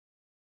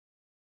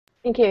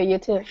Thank you, you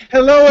too.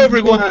 Hello,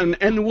 everyone,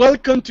 and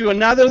welcome to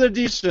another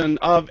edition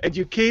of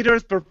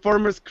Educators,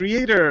 Performers,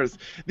 Creators.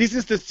 This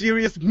is the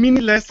series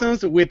Mini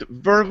Lessons with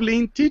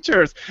Verbling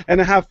Teachers, and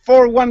I have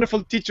four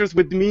wonderful teachers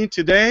with me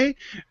today.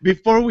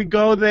 Before we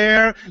go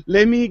there,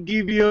 let me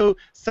give you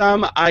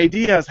some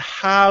ideas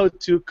how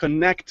to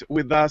connect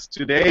with us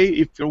today.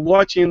 If you're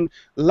watching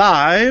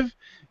live,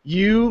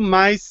 you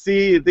might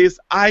see this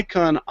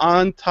icon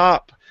on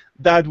top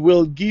that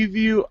will give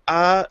you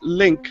a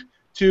link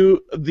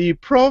to the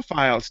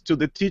profiles to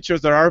the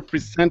teachers that are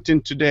presenting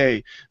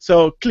today.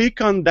 So click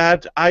on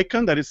that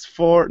icon that is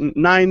for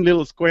 9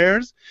 little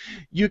squares.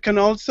 You can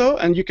also,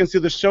 and you can see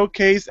the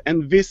showcase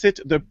and visit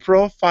the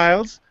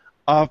profiles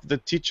of the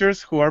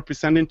teachers who are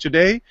presenting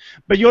today.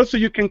 But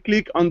you can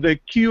click on the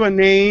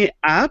Q&A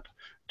app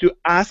to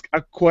ask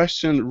a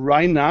question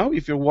right now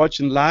if you're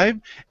watching live,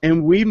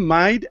 and we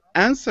might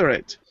answer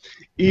it.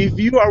 If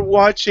you are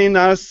watching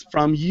us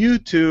from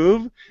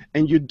YouTube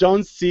and you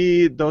don't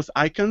see those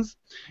icons,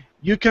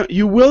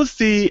 you will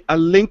see a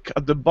link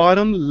at the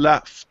bottom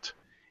left.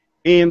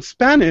 In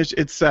Spanish,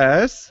 it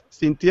says,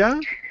 Cynthia?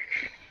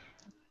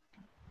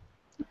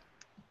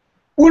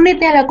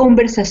 Únete a la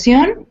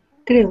conversación,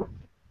 creo.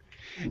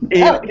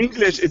 In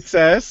English, it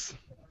says,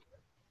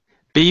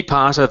 be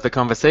part of the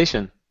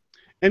conversation.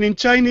 And in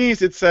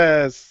Chinese, it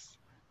says,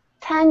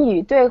 参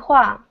与对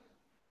话.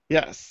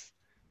 Yes.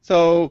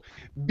 So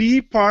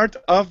be part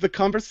of the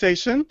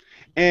conversation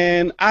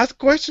and ask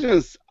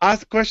questions.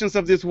 Ask questions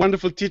of these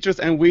wonderful teachers,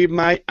 and we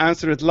might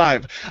answer it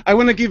live. I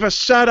want to give a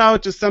shout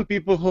out to some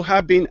people who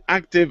have been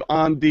active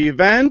on the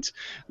event.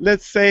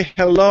 Let's say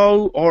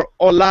hello or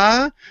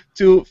hola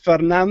to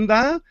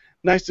Fernanda.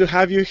 Nice to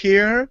have you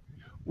here.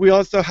 We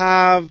also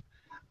have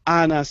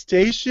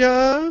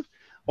Anastasia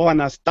or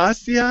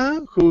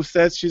Anastasia, who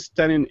says she's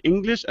studying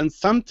English and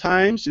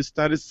sometimes she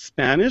studies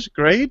Spanish.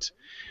 Great.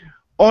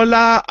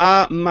 Hola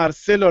a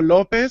Marcelo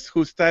Lopez,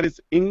 who studies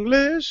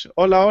English.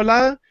 Hola,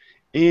 hola.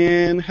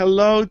 And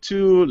hello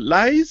to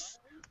Lais,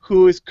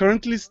 who is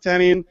currently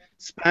studying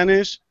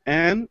Spanish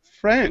and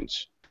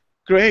French.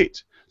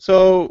 Great.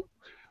 So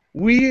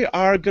we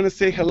are going to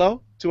say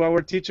hello to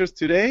our teachers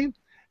today.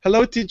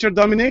 Hello, teacher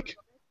Dominic.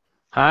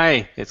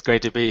 Hi, it's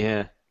great to be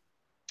here.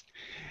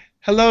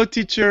 Hello,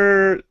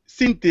 teacher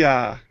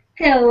Cynthia.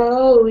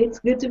 Hello, it's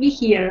good to be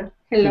here.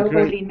 Hello,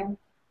 Great. Paulina.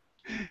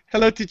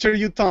 Hello, teacher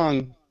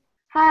Yutong.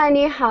 Hi,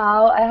 你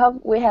好. I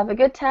hope we have a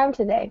good time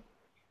today.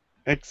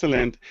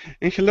 Excellent.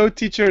 And hello,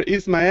 teacher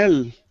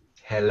Ismael.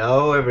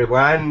 Hello,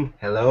 everyone.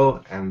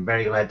 Hello. I'm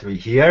very glad to be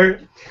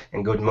here.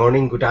 And good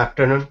morning, good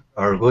afternoon,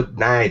 or good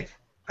night.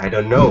 I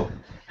don't know.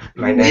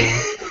 My name,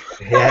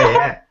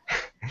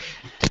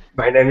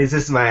 My name is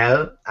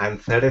Ismael. I'm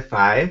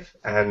 35,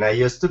 and I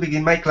used to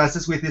begin my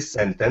classes with this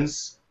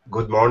sentence: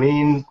 good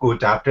morning,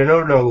 good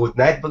afternoon, or good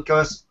night,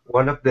 because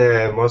one of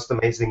the most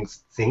amazing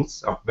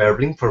things of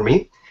Verbling for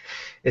me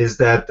is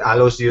that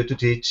allows you to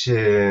teach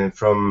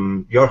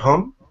from your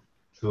home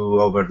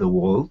to over the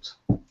world.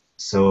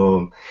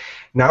 So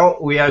now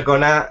we are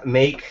gonna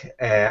make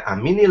a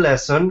mini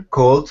lesson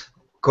called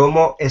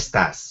 ¿Cómo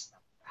estás?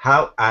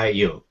 How are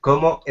you?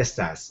 ¿Cómo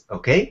estás?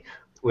 Okay?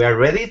 We are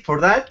ready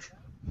for that?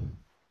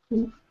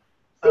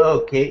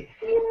 Okay.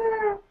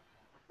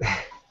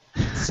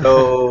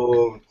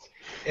 So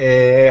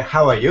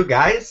how are you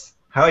guys?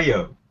 How are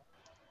you?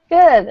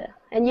 Good.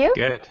 And you?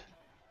 Good.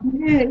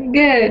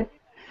 Good.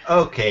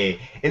 Okay,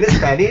 in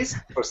Spanish,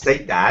 for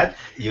say that,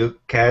 you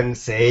can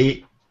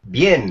say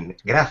bien,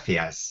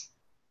 gracias.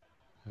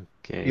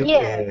 Okay.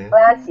 Bien,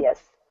 gracias.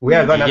 We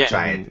are gonna Bien.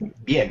 try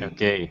it. Bien.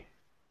 Okay.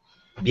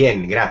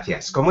 Bien,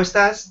 gracias. ¿Cómo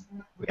estás?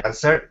 We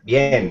answer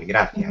bien,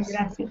 gracias.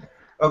 Gracias.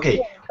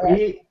 Okay,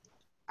 we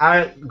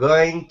are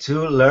going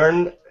to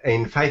learn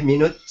in 5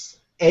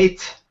 minutes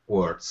 8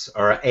 words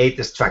or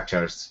 8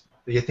 structures.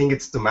 Do you think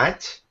it's too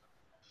much?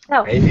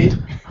 No. Maybe.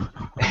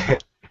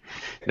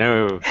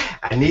 No.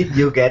 I need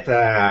you get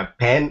a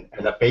pen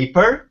and a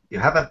paper. You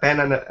have a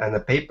pen and a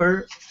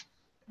paper?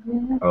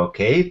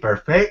 Okay,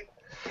 perfect.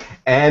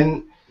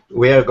 And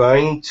we are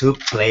going to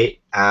play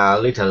a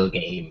little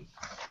game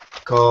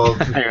called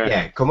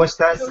 ¿Cómo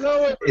estás?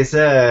 Hello, It's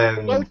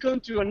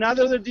welcome to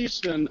another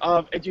edition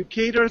of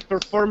Educators,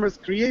 Performers,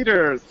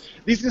 Creators.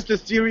 This is the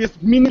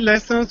series Mini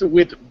Lessons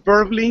with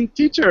Verbling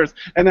Teachers,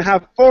 and I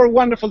have four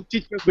wonderful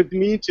teachers with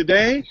me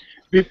today.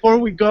 Before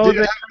we go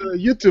there,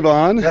 YouTube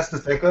on, just a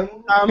second.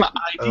 some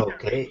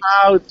ideas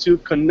how to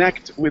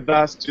connect with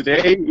us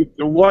today. If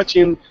you're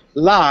watching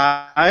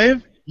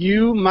live,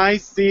 you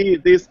might see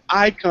this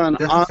icon.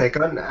 Just a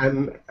second.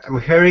 I'm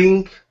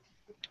hearing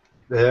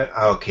the.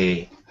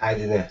 Okay, I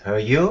didn't hear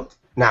you.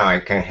 Now I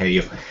can hear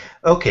you.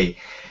 Okay.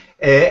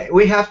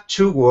 We have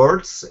 2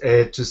 words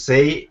to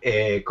say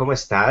 ¿Cómo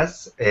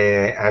estás?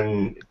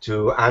 And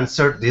to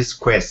answer this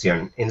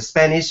question. In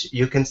Spanish,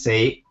 you can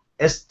say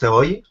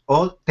estoy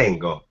o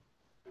tengo.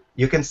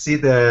 You can see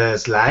the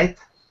slide.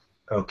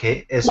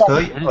 Okay,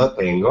 estoy o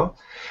tengo.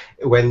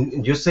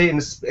 When you say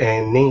in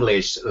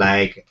English,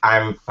 like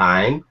I'm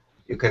fine,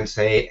 you can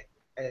say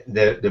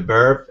the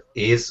verb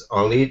is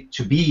only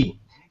to be.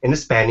 in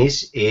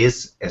Spanish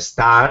is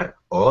estar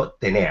o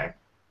tener.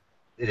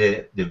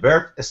 The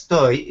verb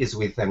estoy is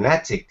with an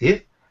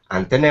adjective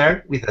and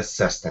tener with a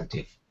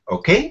substantive.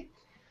 Okay?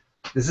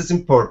 This is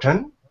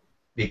important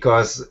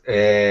because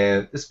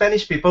the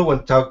Spanish people,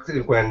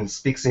 when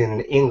speaks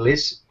in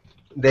English,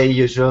 they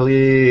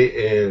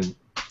usually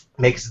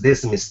makes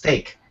this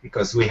mistake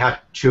because we have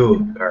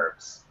two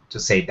verbs to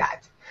say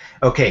that.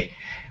 Okay,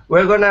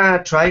 we're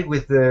gonna try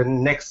with the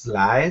next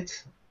slide.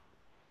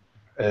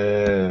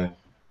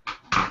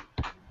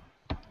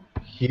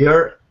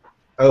 Here,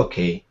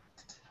 okay.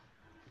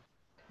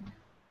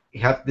 We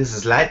have this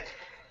slide.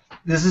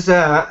 This is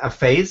a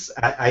face.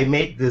 I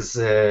made this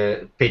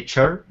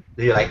picture.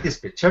 Do you like this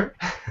picture?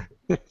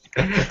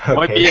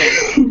 Muy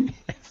bien.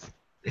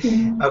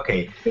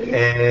 Okay.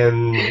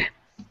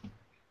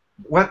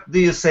 What do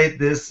you say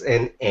this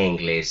in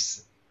English?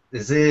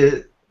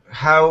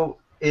 How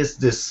is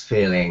this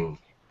feeling?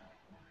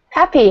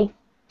 Happy.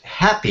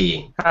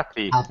 Happy.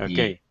 Happy.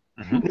 Okay.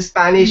 In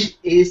Spanish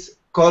is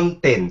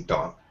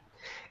contento.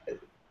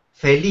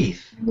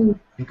 Feliz.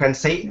 You can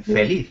say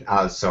feliz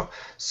also.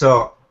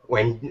 So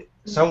when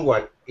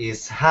someone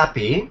is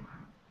happy,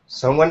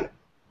 someone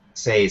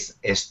says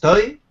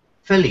estoy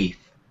feliz.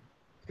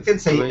 You can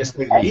say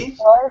estoy feliz.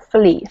 Estoy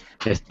feliz.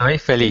 Estoy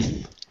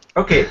feliz.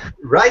 Okay,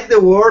 write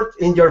the word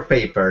in your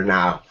paper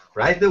now.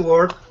 Write the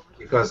word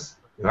because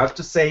you have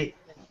to say.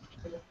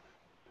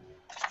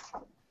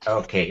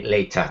 Okay,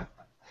 later.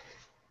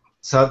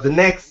 So the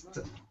next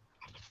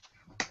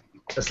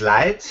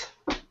slide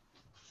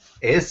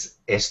is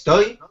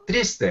estoy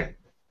triste.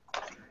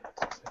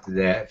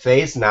 The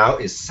face now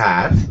is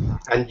sad,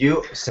 and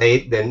you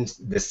say then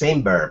the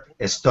same verb,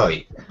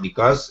 estoy,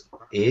 because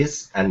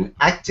is an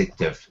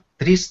adjective.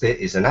 Triste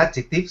is an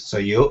adjective, so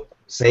you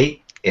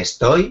say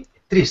estoy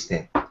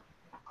triste.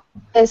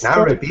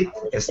 Now repeat,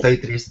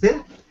 estoy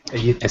triste.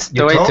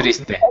 Estoy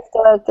triste.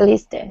 Estoy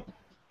triste.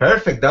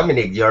 Perfect,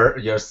 Dominic.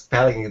 Your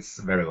spelling is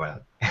very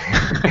well.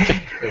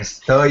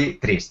 Estoy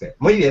triste.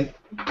 Muy bien.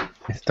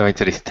 Estoy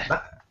triste.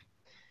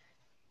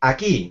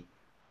 Aquí,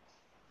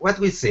 what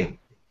we see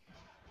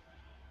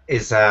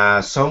is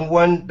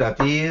someone that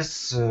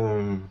is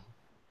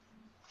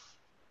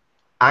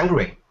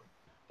angry.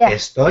 Yeah.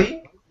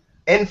 Estoy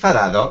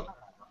enfadado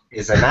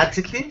is an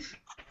adjective.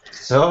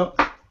 So,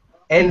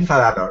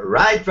 enfadado.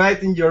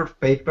 Write in your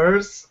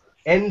papers,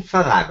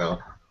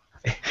 enfadado.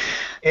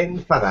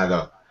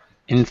 Enfadado.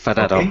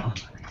 Enfadado. Okay?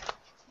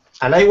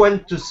 And I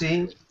want to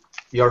see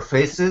your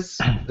faces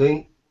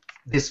doing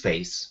this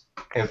face.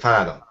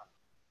 Enfadado.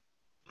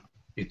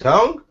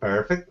 Yutong,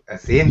 perfect.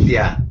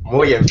 Cynthia,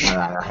 muy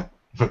enfadada.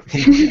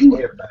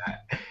 Muy enfadada.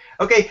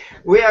 Okay,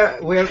 we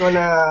are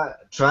gonna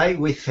try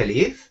with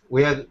feliz.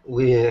 We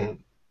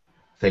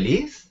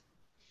feliz.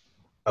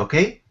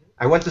 Okay,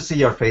 I want to see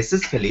your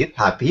faces. Feliz,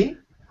 happy.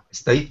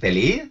 Estoy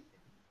feliz.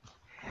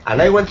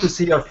 And I want to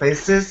see your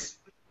faces.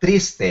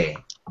 Triste.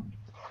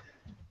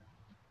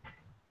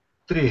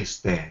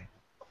 Triste.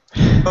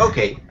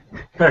 Okay,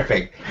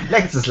 perfect.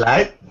 Next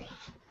slide.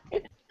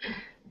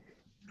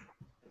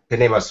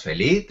 Tenemos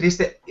feliz,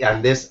 triste,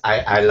 and this,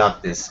 I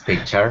love this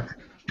picture.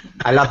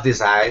 I love these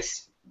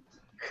eyes.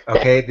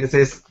 Okay, this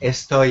is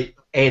estoy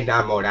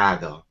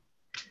enamorado.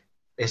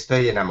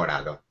 Estoy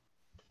enamorado.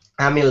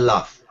 I'm in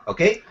love,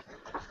 okay?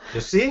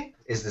 You see,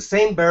 it's the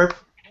same verb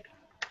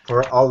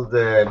for all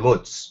the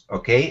moods,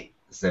 okay?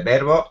 It's the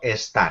verbo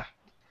estar.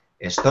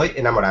 Estoy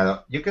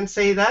enamorado. You can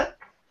say that?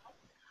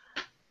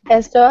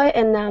 Estoy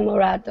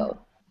enamorado.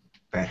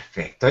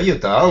 Perfecto,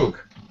 Yutong.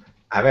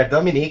 A ver,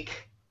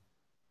 Dominic.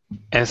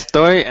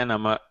 Estoy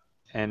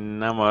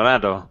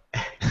enamorado.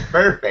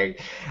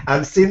 Perfect.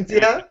 And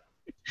Cynthia?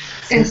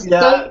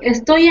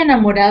 Estoy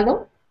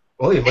enamorado.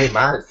 Uy, muy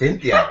mal,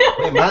 Cynthia.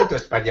 Muy mal tu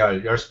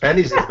español. Your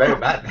Spanish is very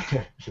bad.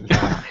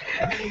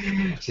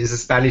 She's a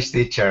Spanish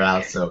teacher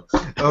also.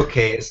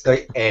 Okay,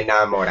 estoy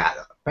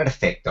enamorado.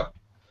 Perfecto.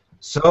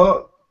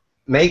 So,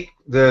 make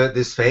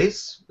this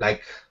face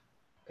like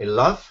in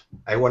love.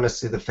 I want to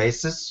see the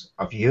faces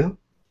of you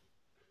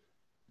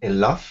in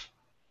love.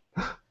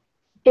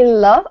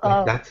 In love?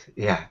 Like that?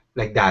 Yeah,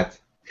 like that.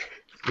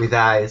 With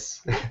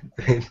eyes.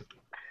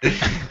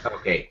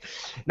 Okay.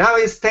 Now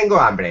it's tengo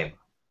hambre.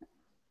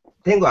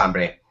 Tengo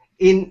hambre.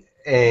 In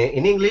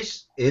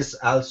English is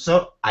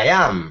also I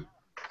am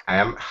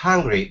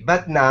hungry.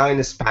 But now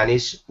in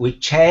Spanish we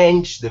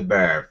change the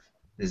verb.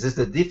 This is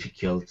the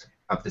difficult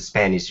of the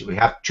Spanish. We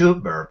have two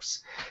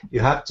verbs.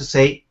 You have to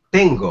say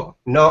tengo,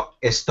 no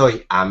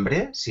estoy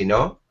hambre,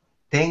 sino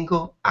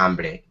tengo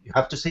hambre. You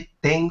have to say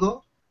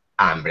tengo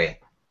hambre.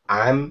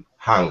 I'm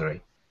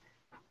hungry.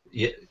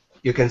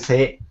 You can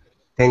say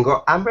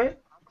tengo hambre.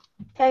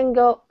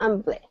 Tengo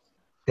hambre.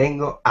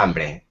 Tengo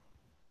hambre.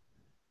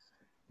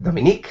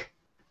 Dominic.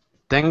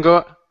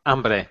 Tengo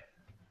hambre.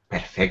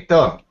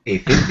 Perfecto. ¿Y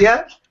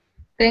Cynthia?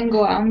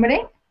 Tengo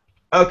hambre.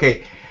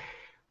 Okay.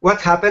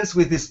 What happens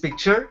with this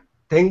picture?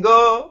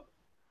 Tengo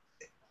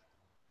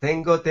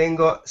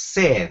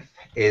sed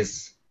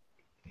is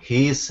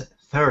he's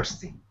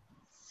thirsty.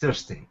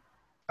 Thirsty.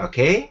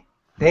 Okay?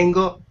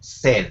 Tengo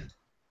sed.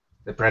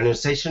 The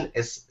pronunciation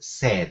is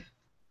sed.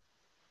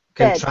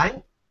 Can Sed.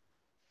 try?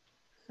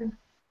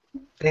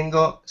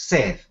 Tengo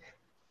sed.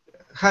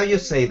 How you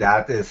say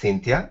that,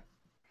 Cynthia?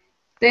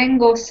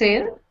 Tengo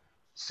sed.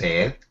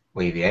 Sed.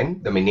 Muy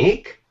bien.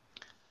 Dominic?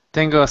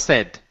 Tengo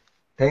sed.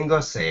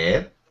 Tengo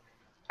sed.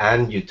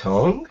 And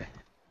Yutong?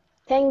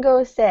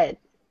 Tango sed.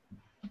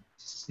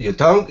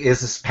 Yutong is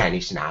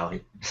Spanish now.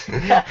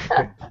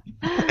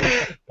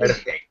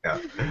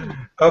 Perfecto.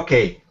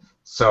 Okay,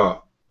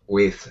 so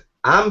with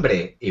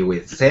hambre y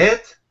with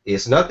sed,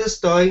 it's not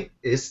estoy,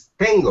 it's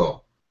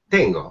tengo.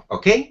 Tengo,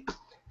 okay?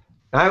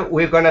 Now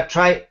we're gonna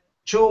try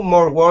 2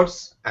 more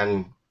words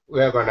and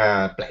we're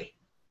gonna play.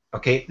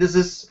 Okay, this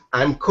is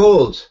I'm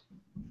cold.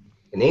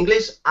 In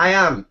English, I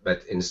am,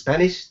 but in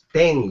Spanish,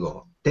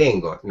 tengo.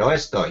 Tengo, no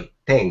estoy.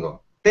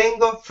 Tengo.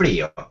 Tengo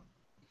frío.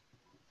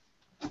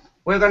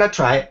 We're gonna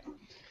try.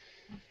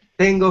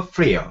 Tengo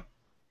frío.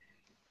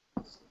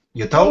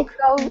 You talk?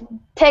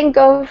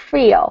 Tango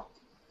frío.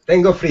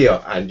 Tengo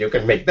frío, and you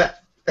can make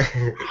that.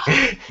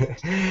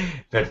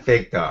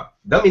 Perfecto.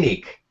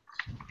 Dominic.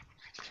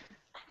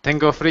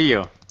 Tengo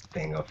frío.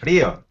 Tengo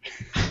frío.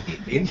 ¿Y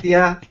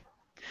Cynthia?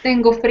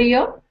 Tengo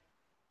frío.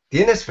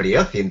 ¿Tienes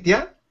frío,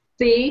 Cynthia?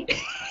 Sí.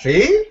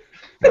 ¿Sí?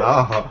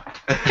 No.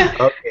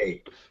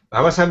 Ok.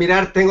 Vamos a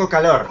mirar, tengo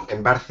calor.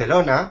 En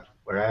Barcelona,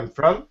 where I'm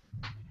from,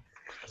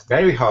 it's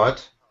very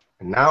hot.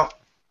 And now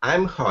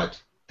I'm hot.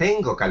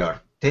 Tengo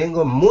calor.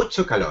 Tengo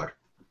mucho calor.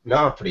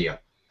 No frío.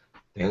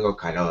 Tengo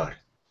calor.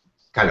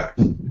 Calor.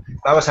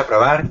 Vamos a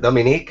probar,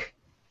 Dominic.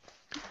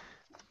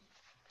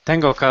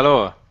 Tengo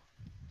calor.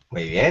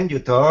 Muy bien,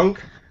 Yutong.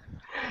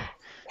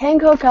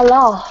 Tango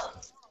calor.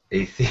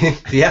 Y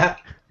Cynthia.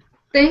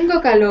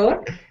 Tengo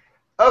calor.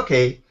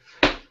 Okay.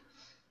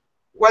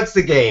 What's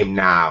the game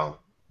now?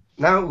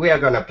 Now we are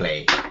gonna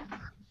play.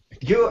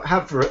 You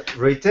have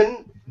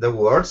written the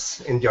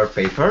words in your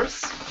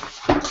papers.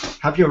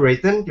 Have you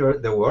written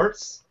the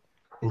words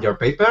in your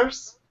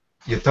papers?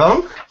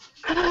 Yutong?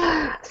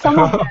 Some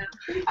of them.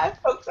 I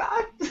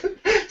forgot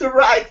to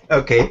write.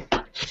 Okay.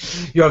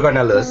 You're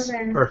gonna lose.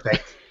 Okay.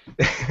 Perfect.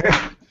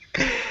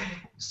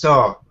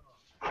 So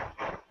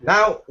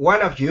now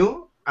one of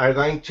you are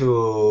going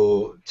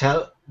to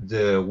tell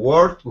the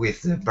word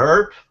with the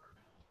verb,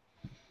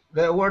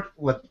 the word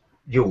what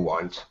you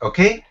want,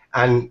 okay?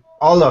 And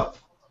all of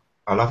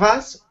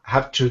us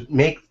have to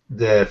make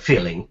the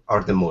feeling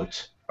or the mood,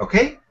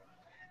 okay?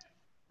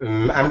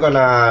 I'm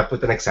gonna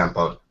put an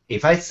example.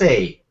 If I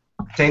say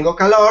tengo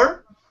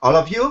calor, all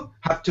of you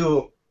have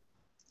to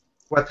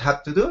what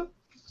have to do?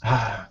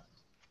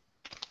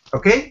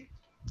 Okay?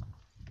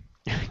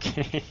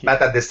 Okay.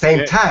 But at the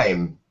same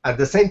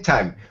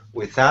time,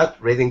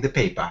 without reading the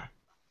paper.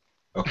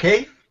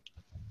 Okay?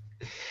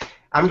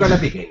 I'm gonna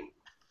begin.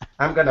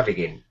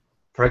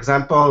 For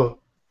example,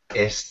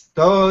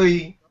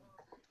 estoy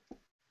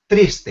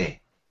triste.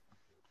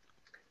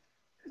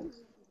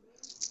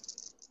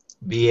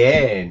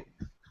 Bien.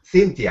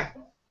 Cynthia,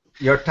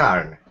 your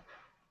turn.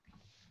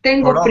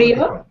 Tengo For all the frío.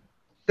 people.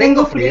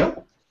 ¿Tengo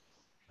frío?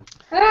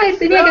 Ay,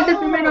 tenía que ser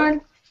primero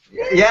él.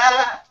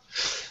 Yeah.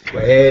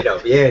 Bueno,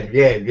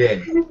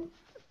 bien.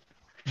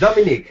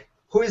 Dominic,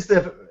 who is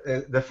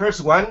the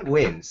first one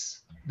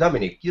wins?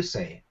 Dominic, you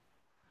say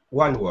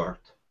one word.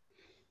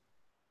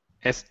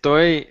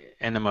 Estoy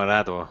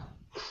enamorado.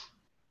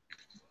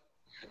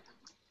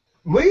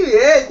 Muy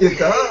bien,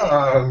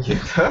 Yutong.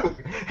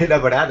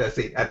 Enamorado,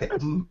 sí.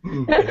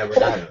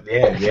 Enamorado.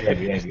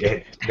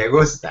 Bien. Me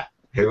gusta.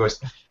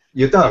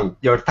 Yutong,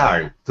 your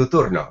turn. Tu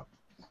turno.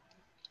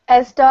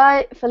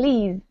 Estoy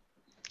feliz.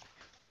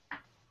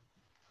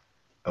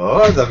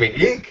 Oh,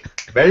 Dominic,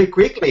 very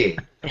quickly.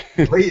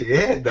 Muy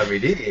bien,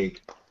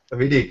 Dominic.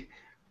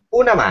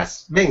 Una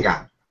más.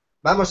 Venga.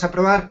 Vamos a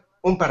probar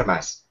un par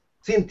más.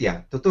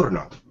 Cynthia, tu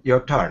turno.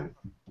 Your turn.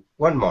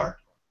 One more.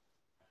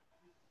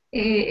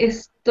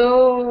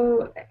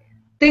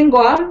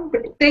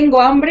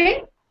 Tengo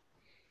hambre.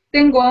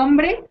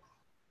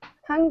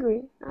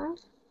 Hungry. Huh?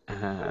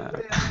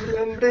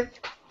 Hombre.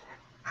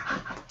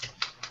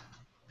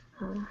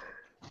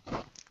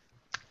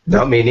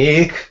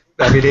 Dominic,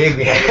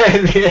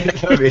 bien,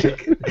 Dominic.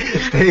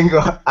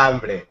 Tengo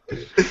hambre.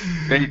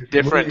 Very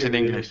different Muy in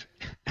bien. English.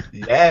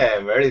 Yeah,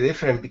 very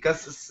different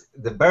because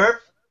the verb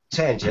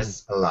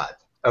changes a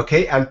lot.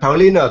 Okay, and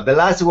Paulino, the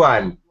last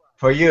one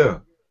for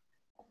you.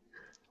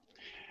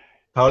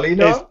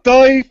 Paulino,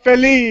 Estoy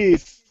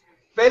feliz.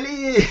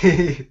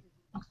 feliz.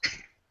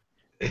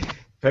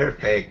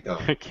 Perfecto.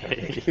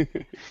 Okay.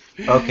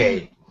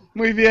 Okay.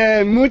 Muy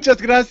bien,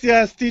 muchas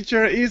gracias,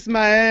 teacher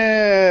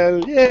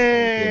Ismael.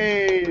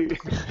 Yay!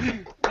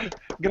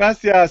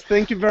 Gracias,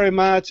 thank you very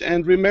much.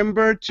 And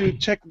remember to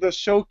check the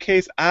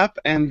Showcase app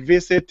and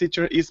visit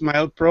teacher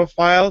Ismael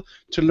profile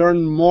to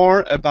learn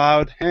more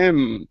about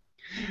him.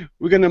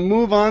 We're going to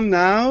move on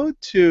now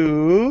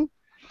to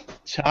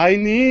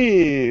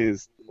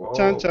Chinese.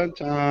 Chan, chan,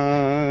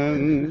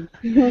 chan.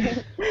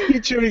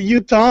 Teacher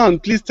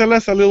Yutong, please tell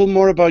us a little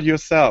more about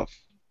yourself.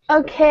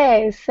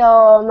 Okay,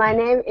 so my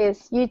name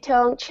is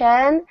Yutong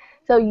Chen.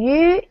 So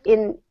Yu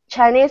in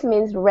Chinese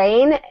means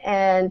rain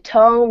and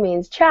Tong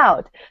means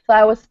child. So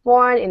I was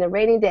born in a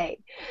rainy day.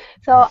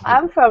 So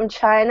I'm from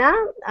China,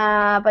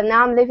 but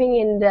now I'm living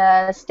in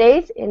the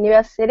States in New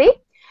York City.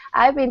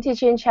 I've been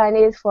teaching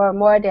Chinese for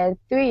more than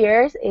 3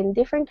 years in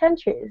different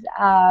countries.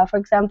 For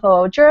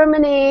example,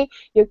 Germany,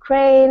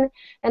 Ukraine,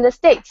 and the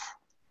States,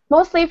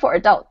 mostly for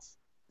adults.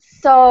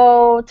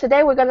 So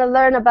today we're going to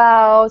learn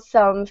about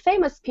some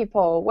famous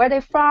people, where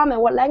they're from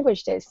and what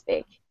language they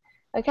speak.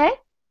 Okay?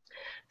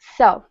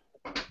 So,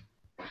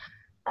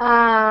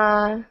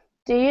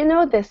 do you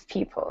know these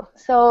people?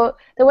 So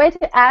the way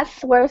to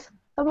ask where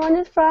someone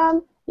is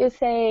from, you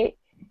say,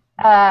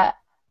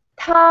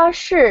 他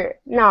是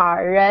哪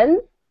儿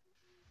人?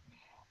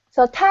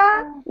 So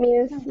他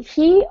means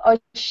he or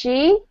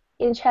she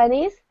in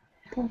Chinese.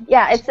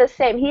 Yeah, it's the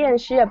same. He and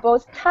she are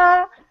both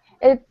他.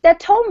 The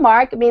tone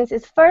mark means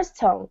it's first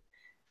tone.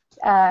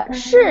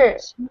 是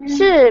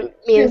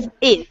means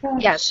is.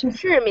 Yes,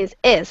 是 means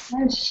is.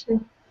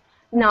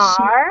 哪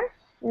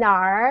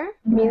儿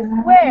means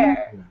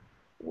where.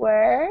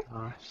 Where.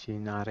 是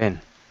哪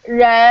人?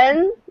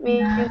 人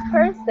means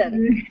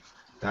person.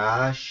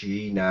 他是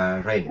哪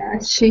人?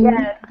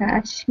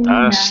 Yes.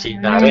 他是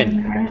哪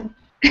人?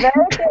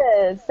 Very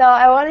good. So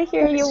I want to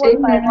hear you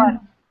one by one.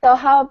 So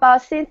how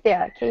about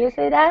Cynthia? Can you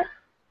say that?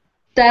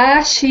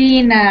 他是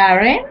哪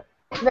人?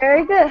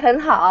 Very good. 很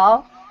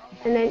好.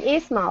 And then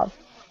Ismael.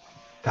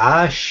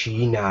 他是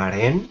哪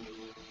人?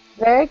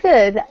 Very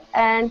good.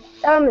 And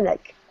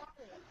Dominic.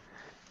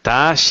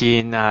 他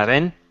是哪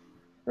人?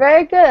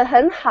 Very good.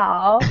 很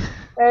好.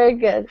 Very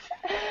good.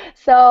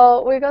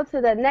 So we go to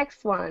the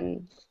next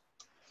one.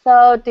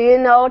 So do you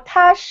know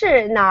他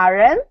是哪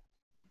人?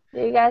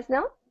 Do you guys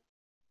know?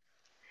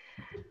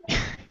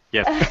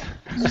 Yes.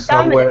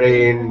 Somewhere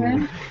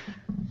in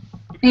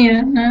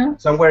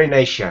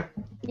Asia.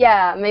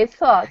 Yeah, 没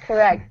错,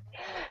 correct.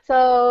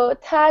 So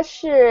他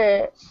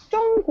是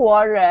中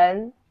国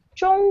人.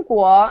 中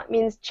国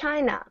means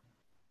China.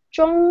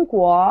 中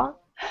国.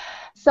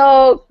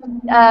 So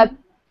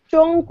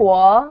中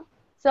国.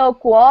 So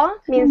国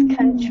means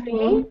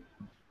country.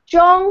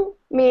 中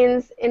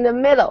means in the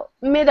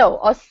middle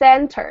or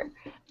center.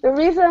 The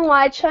reason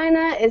why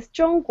China is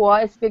中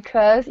国 is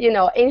because,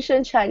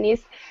 ancient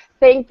Chinese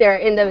think they're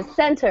in the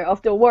center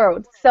of the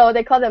world. So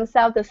they call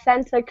themselves the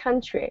center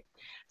country.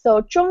 So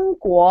中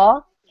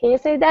国, can you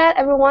say that,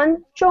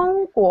 everyone?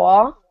 中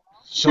国.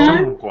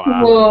 中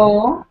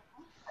国.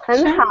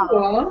 很好.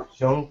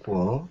 中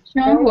国.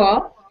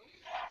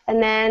 And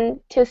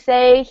then to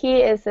say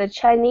he is a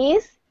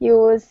Chinese, you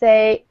will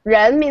say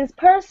人 means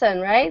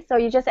person, right? So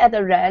you just add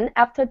the 人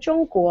after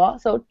中国.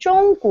 So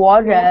中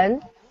国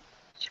人.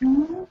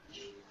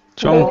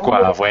 中国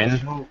人.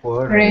 中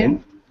国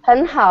人.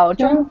 很好.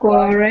 中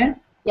国人.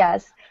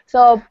 Yes.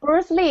 So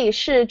Bruce Lee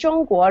是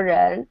中国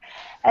人.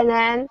 And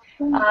then,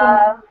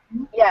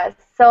 yes.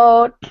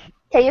 So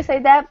can you say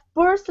that?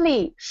 Bruce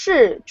Lee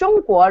是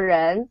中国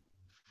人.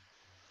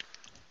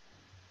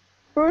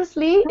 Bruce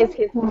Lee is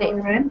his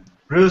name.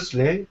 Bruce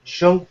Lee,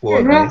 中国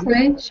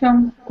人.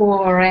 中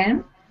国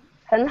人.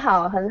 很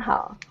好, 很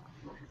好.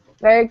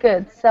 Very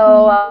good.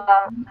 So,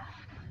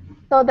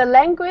 so the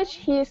language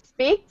he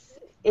speaks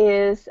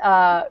is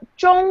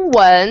中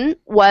文.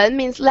 文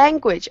means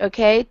language,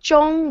 okay?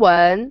 中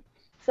文.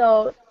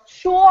 So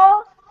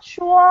说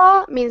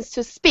means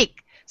to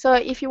speak. So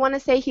if you want to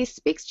say he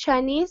speaks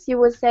Chinese, you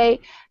would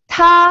say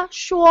他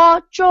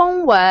说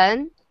中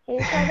文. Can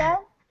you say that?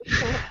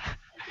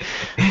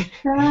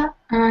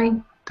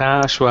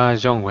 他说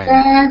中文.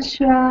 他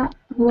说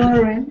中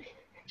文.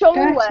 中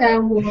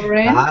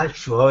文. 他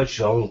说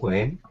中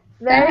文.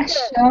 Very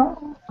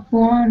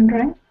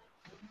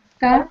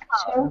他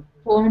说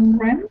中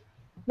文.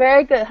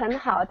 Very good. 很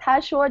好. 他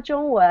说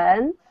中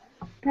文.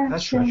 他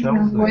说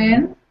中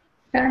文.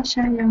 他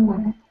说中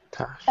文.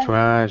 他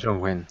说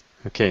中文.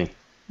 Okay.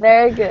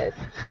 Very good.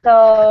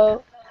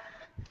 So,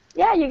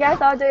 yeah, you guys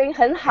are doing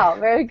很好.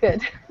 Very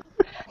good.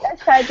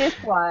 Let's try this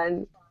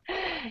one.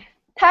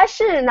 他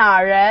是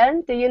哪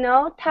人? Do you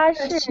know? 他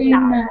是哪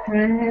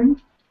人?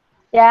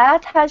 Yeah,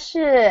 他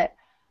是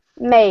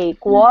美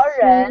国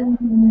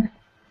人.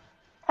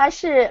 他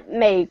是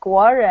美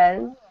国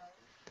人.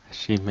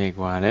 是美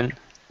国人.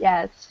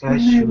 Yes. 他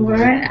是美国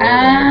人.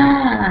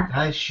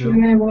 他是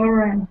美国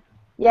人.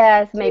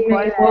 Yes, 美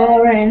国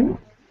人.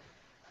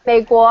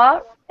 美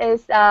国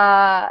is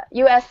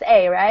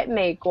USA, right?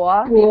 美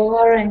国.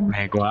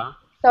 美国.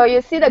 So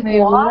you see the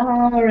国.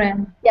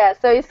 Yeah,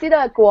 so you see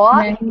the 国.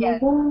 Yes.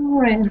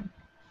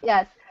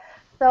 Yes.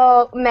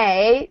 So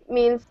美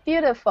means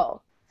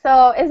beautiful.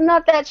 So it's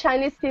not that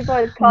Chinese people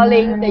is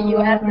calling the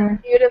US a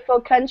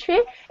beautiful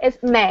country.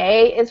 It's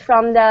美is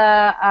from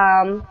the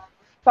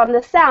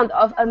sound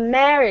of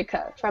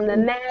America, from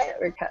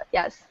America.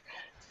 Yes.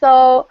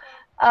 So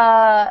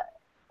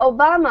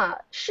Obama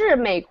是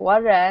美国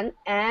人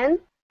and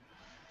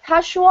他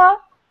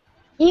说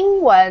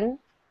英文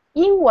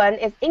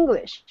is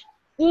English.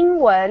 英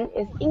文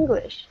is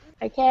English.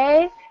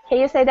 Okay? Can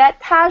you say that?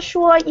 他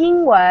说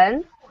英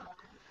文.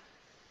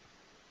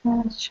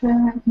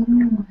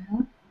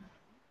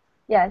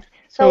 Yes.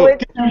 So, with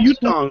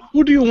Yutong,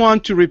 who do you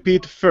want to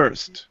repeat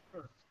first?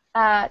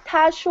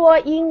 他说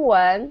英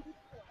文。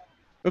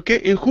 Okay,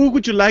 and who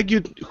would you like you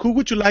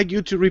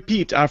to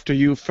repeat after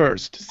you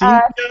first?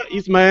 Cynthia,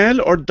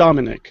 Ismael, or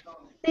Dominic?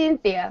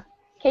 Cynthia,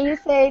 can you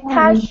say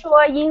他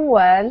说英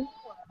文？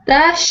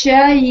 他说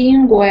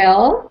英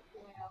文。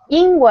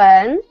英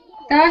文。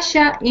他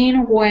说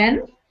英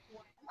文。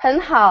很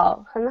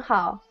好，很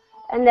好。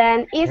And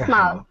then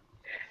Ismael.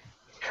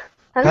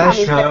 很好。他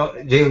说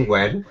英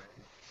文。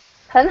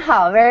很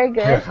好 ，very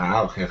good. 很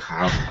好，很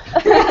好。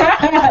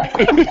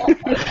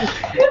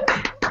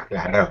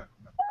Claro.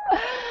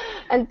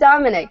 And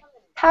Dominic,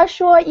 他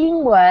说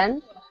英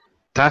文。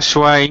他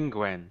说英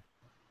文。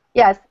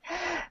 Yes,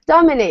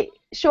 Dominic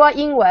说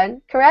英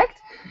文 ，correct?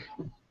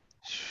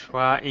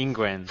 说英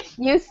文。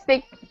 You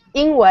speak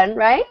英文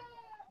right?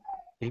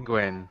 英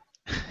文。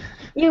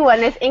英文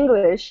is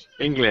English.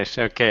 English,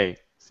 okay.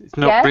 It's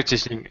not Yes?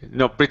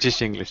 not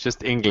British English,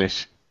 just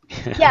English.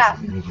 Yeah,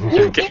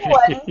 Okay.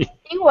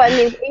 英文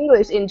means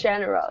English in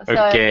general. So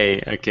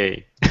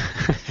Okay.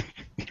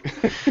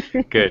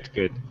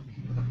 Good.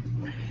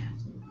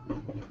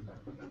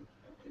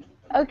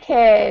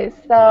 Okay,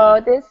 so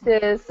this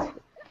is.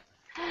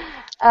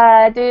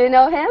 Do you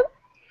know him?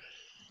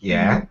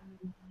 Yeah.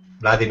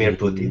 Vladimir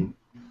Putin.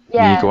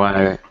 Yeah.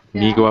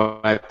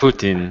 Miguel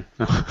Putin.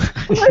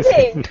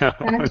 Putin. No.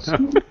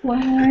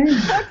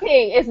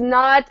 Putin is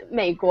not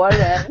美国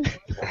人。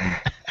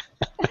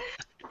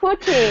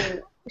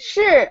Putin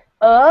是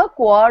俄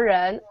国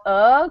人。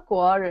俄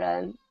国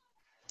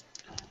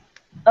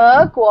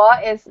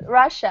is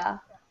Russia.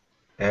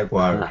 俄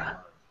国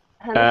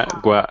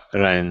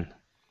人。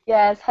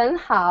Yes, 很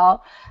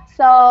好.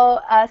 So,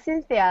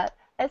 Cynthia,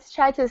 let's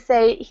try to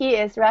say he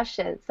is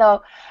Russian.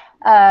 So,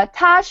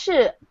 他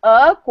是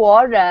俄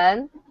国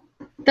人。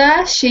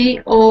他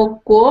是俄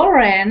国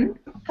人。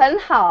很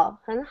好。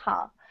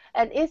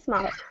And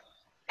Ismael,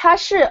 他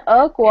是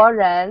俄国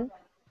人。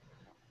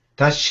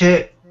他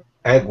是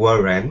俄国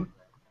人。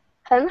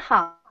很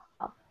好。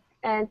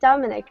And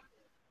Dominic,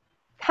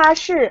 他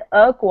是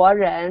俄国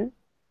人。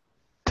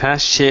他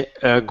是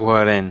俄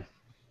国人。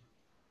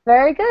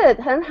 Very good,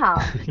 很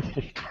好。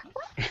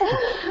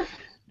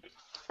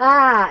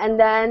And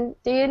then,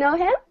 do you know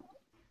him?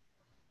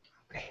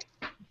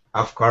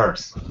 Of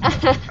course.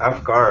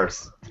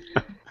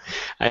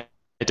 I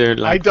don't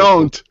like. I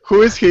don't.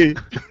 Who is he?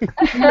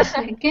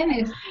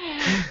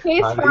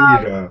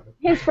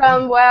 He's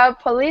from where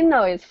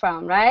Polino is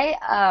from, right?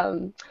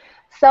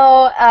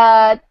 So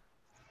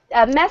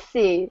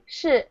Messi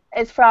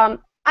is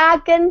from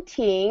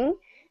Argentine.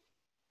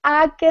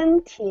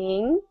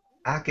 Obviously,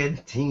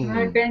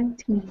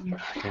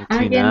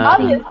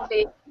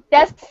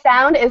 that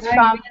sound is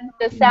from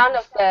the sound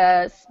of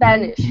the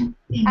Spanish.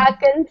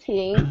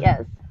 Argentine,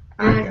 yes.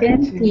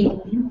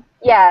 Argentine.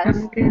 Yes.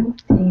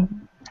 Argentine.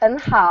 很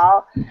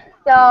好.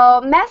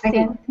 So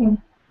Messi,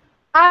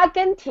 阿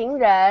根廷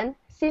人.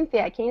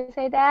 Cynthia, can you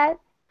say that?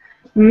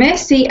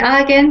 Messi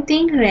阿根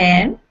廷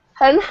人.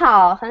 很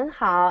好.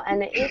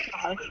 And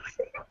Ismael.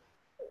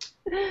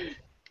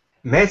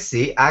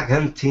 Messi 阿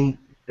根廷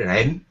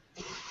人.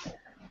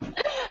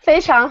 非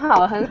常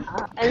好, 很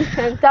好.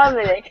 And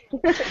Dominic.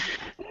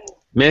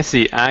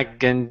 Messi 阿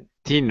根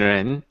廷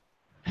人.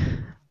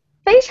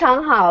 非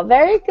常好,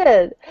 very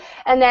good.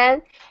 And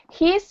then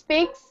he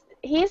speaks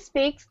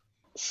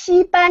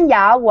西班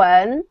牙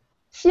文.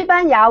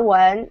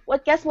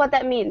 Guess what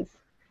that means?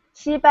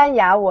 西班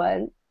牙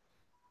文.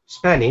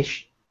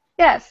 Spanish.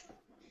 Yes.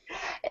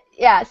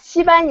 Yeah,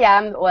 西班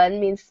牙文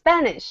means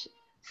Spanish.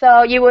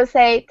 So you will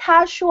say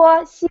他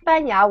说西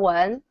班牙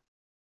文.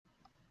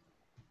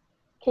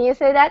 Can you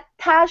say that?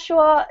 他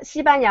说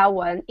西班牙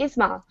文.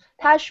 Ismael,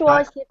 他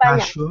说西班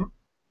牙。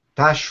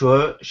他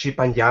说西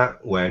班牙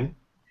文.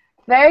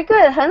 Very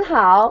good, 很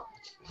好.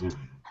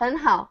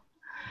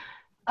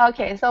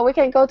 Okay, so we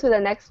can go to the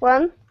next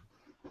one.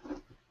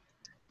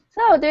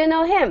 So, do you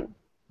know him?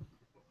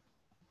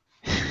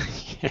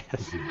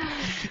 Yes.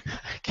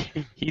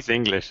 Okay. He's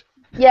English.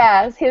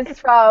 Yes, he's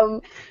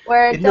from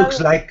where. It looks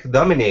like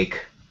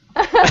Dominic.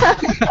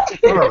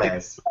 More or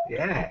less,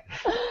 yeah.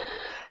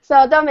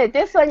 So, Dominic,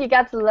 this one you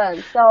got to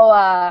learn. So,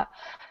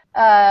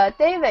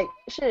 David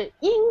是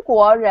英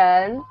国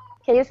人.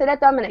 Can you say that,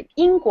 Dominic?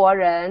 英国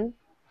人.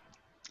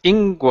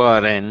 英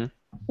国人.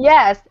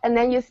 Yes, and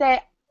then you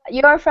say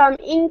you're from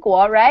英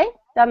国, right,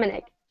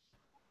 Dominic?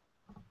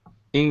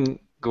 英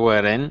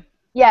国人.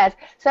 Yes,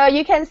 so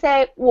you can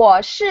say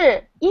我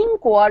是英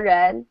国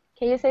人.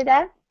 Can you say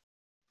that?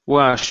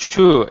 我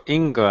是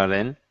英国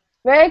人.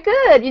 Very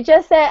good. You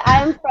just say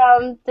I'm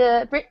from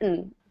the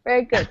Britain.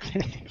 Very good.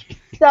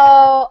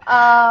 So,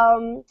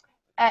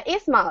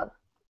 Ismael,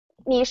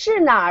 你是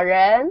哪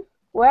人?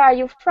 Where are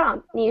you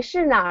from? 你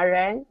是哪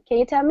人? Can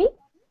you tell me?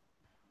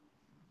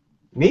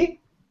 Me?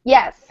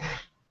 Yes.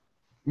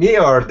 Me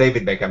or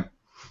David Beckham?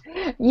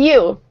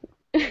 You.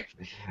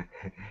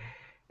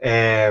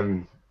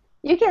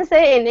 You can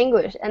say it in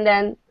English and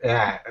then.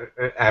 Yeah,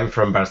 I'm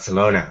from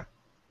Barcelona.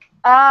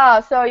 Ah,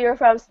 so you're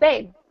from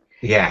Spain.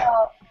 Yeah.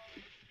 So,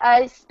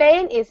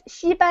 Spain is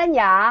西班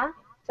牙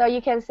so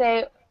you can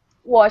say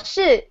我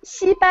是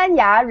西班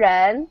牙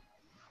人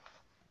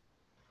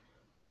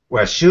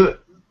我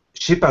是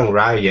西班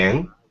牙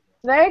人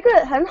Very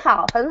good 很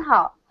好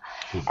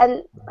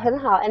and 很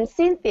好 and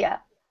Cynthia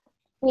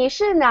你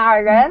是哪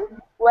儿人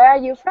Where are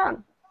you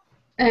from?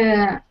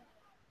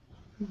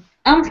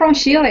 I'm from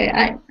Chile.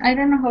 I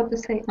don't know how to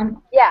say.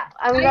 Yeah,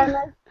 I'm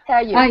gonna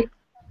tell you. I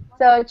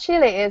So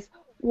Chile is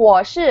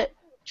我是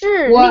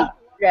智利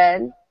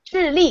人，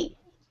智利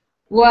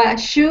我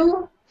是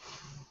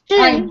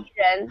人。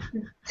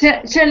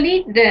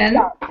Chile人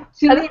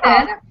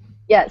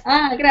Yes.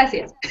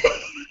 Gracias.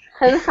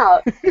 很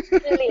好，智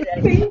利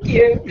人。Thank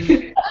you.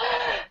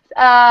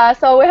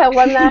 So we have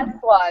one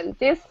last one.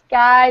 This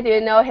guy, do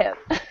you know him?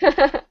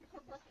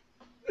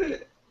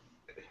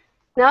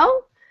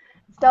 No?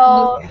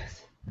 So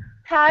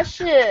他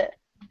是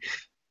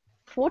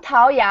葡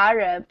萄牙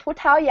人，葡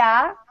萄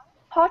牙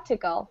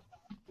Portugal.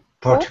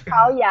 葡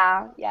萄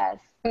牙 Yes.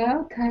 葡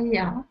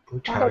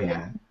萄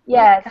牙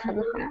Yes, 很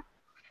好。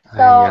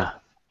So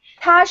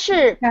他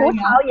是葡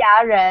萄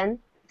牙人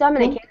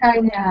Dominic.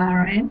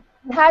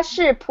 他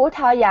是葡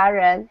萄牙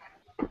人。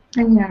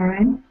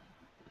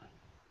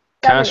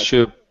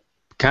Cashew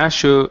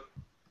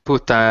葡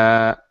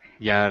萄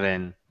牙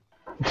人。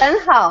很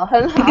好。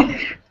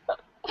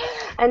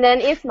And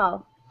then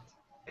Ismael.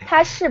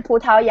 他是葡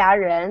萄牙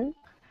人。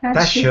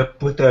他是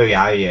葡萄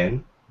牙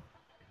人。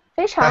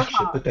非常好。他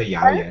是葡萄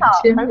牙人。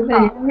很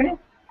好。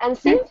And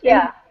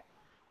Cynthia.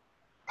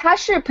 他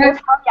是葡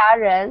萄牙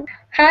人。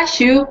他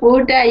是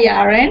葡萄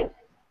牙人。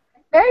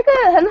Very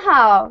good. 很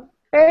好。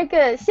Very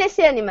good. 谢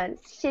谢你们。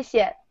谢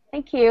谢。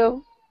Thank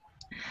you.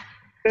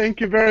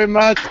 Thank you very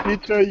much,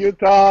 teacher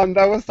Yutong.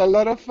 That was a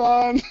lot of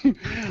fun.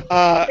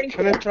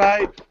 Can I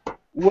try?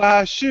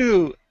 我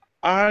是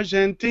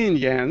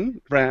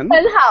Argentinian, friend.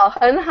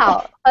 很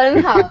好。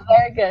Very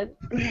good.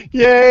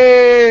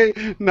 Yay!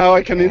 Now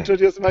I can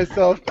introduce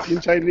myself in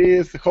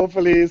Chinese.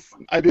 Hopefully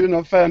I didn't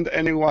offend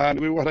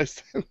anyone with what I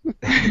said.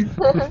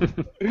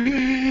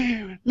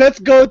 Let's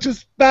go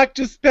back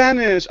to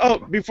Spanish. Oh,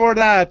 before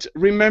that,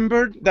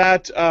 remember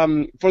that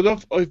for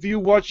those of you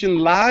watching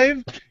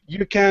live,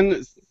 you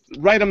can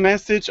write a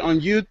message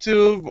on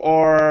YouTube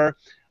or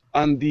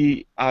on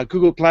the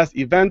Google Plus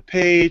event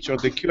page or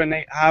the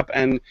Q&A app,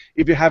 and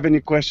if you have any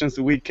questions,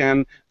 we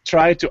can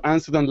try to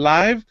answer them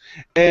live.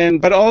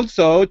 But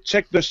also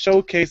check the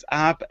Showcase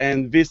app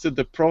and visit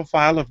the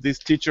profile of these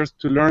teachers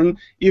to learn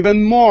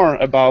even more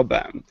about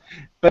them.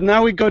 But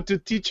now we go to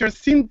teacher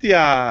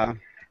Cynthia.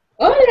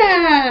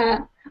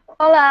 Hola.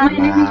 Hola.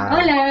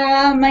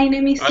 My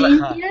name is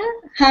Cynthia.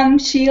 I'm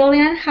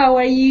Chilean. How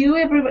are you?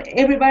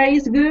 Everybody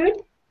is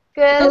good?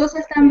 Good. ¿Todos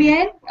están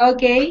bien?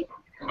 Okay.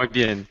 Muy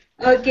bien.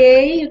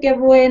 Okay, qué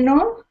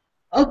bueno.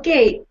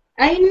 Okay,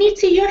 I need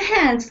to see your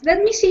hands.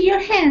 Let me see your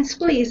hands,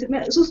 please.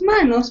 Sus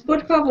manos,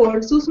 por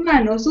favor. Sus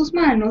manos.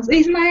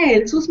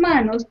 Ismael, sus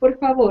manos, por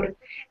favor.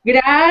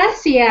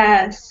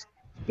 Gracias.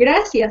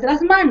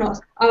 Las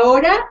manos.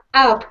 Ahora,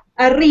 up,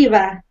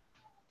 arriba.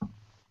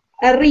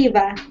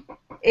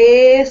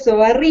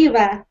 Eso,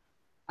 arriba.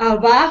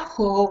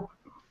 Abajo.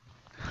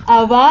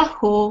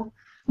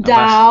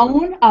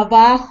 Down,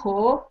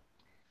 abajo.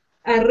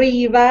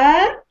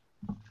 Arriba,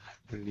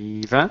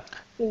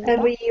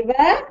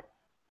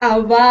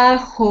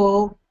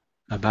 abajo.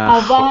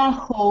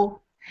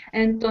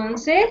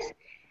 Entonces,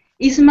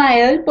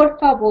 Ismael, por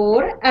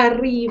favor,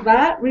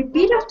 arriba.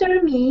 Repeat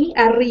after me.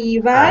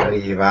 Arriba.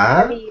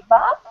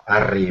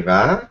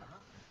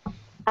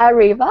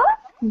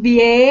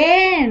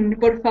 Bien,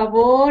 por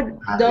favor.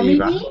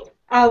 Dominic,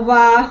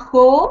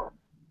 abajo.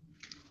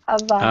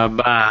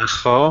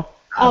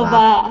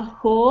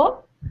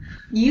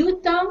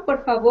 Yutong,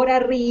 por favor,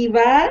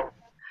 arriba.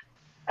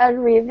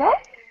 Muy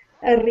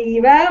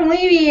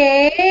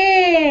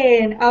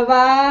bien.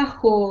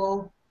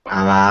 Abajo.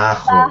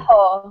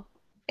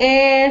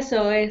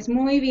 Eso es,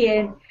 muy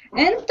bien.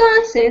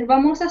 Entonces,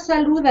 vamos a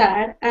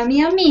saludar a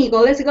mi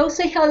amigo. Let's go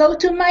say hello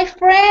to my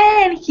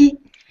friend.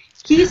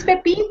 He's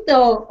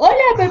Pepito.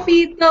 Hola,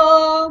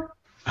 Pepito.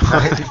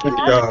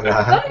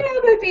 Hola,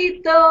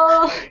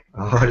 Pepito.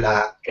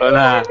 Hola.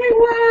 Hola,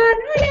 everyone.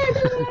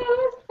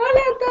 Hola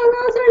a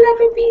todos. Hola,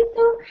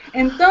 Pepito.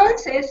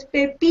 Entonces,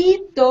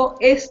 Pepito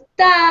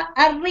está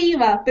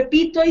arriba.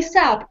 Pepito is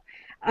up.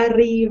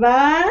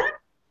 Arriba.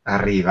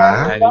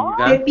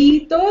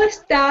 Pepito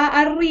está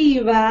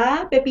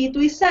arriba. Pepito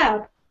is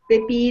up.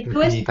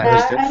 Pepito está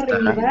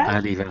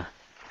arriba.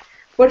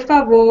 Por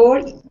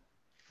favor.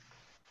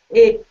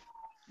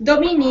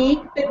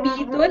 Dominic,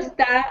 Pepito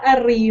está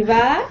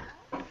arriba.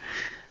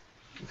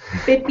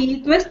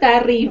 Pepito está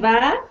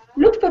arriba.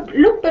 Look,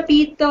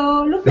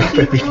 Pepito.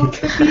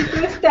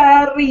 Pepito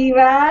está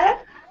arriba.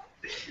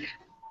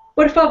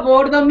 Por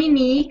favor,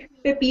 Dominic,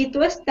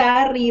 Pepito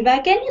está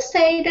arriba. Can you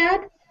say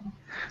that?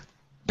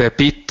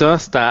 Pepito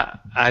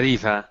está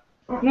arriba.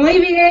 Muy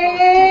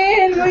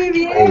bien.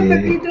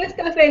 Pepito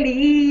está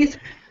feliz.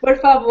 Por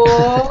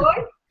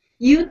favor,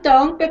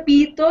 Yutong,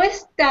 Pepito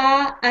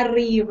está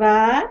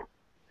arriba.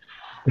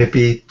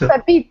 Pepito.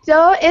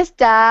 Pepito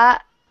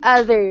está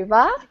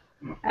arriba.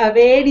 A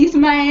ver,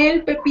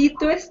 Ismael,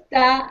 Pepito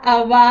está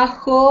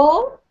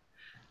abajo.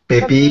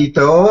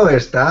 Pepito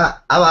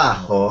está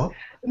abajo.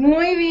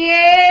 Muy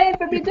bien,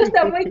 Pepito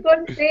está muy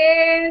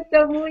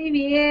contento, muy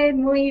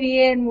bien, muy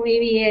bien, muy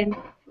bien.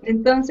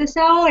 Entonces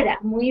ahora,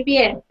 muy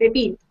bien,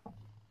 Pepito.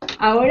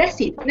 Ahora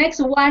sí,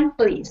 next one,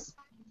 please.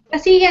 La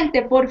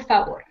siguiente, por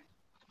favor.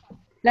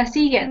 La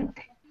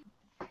siguiente.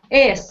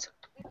 Eso.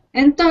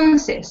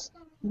 Entonces,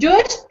 yo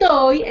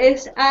estoy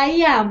es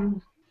I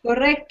am,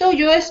 ¿correcto?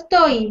 Yo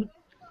estoy.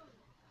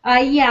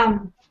 I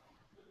am.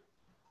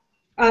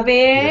 A Yo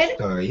ver,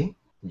 estoy.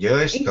 Yo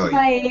estoy.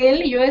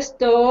 Ismael, yo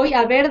estoy.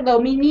 A ver,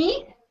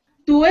 Dominic,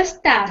 tú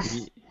estás.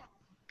 Y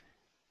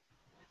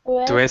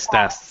tú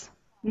estás.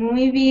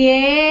 Muy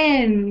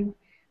bien.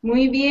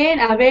 Muy bien.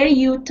 A ver,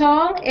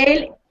 Yutong,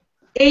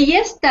 ella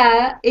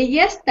está.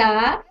 Ella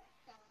está.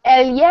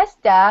 Él ya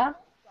está.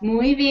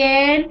 Muy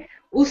bien.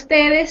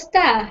 Usted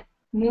está.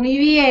 Muy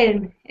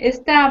bien.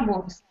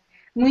 Estamos.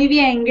 Muy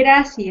bien,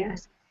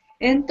 gracias.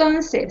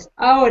 Entonces,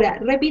 ahora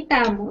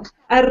repitamos.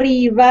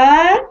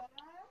 Arriba.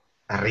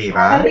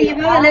 Arriba.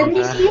 Arriba. Let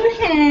me see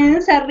your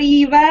hands.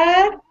 Arriba.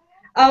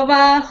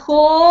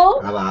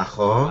 Abajo.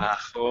 Abajo.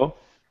 Abajo.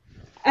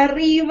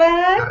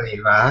 Arriba.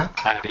 Arriba.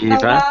 Arriba.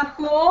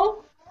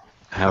 Abajo.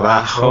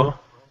 Abajo.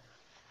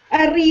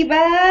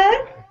 Arriba.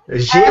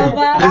 Jim.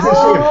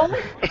 Abajo.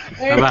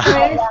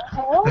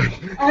 Abajo.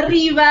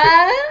 Arriba.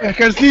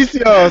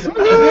 Ejercicios.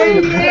 Muy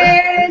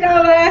bien,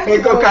 abajo.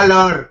 Tengo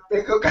calor.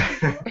 Tengo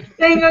calor.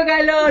 Tengo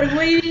calor,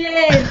 muy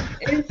bien.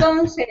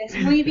 Entonces,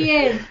 muy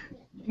bien.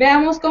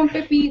 Veamos con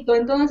Pepito.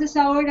 Entonces,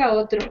 ahora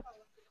otro.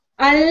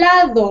 Al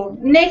lado,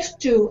 next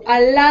to,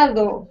 al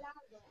lado.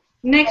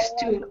 Next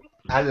to.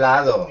 Al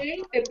lado. ¿Ok?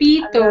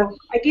 Pepito.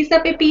 Aquí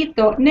está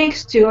Pepito.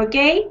 Next to,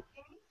 ¿ok?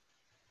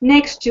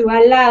 Next to,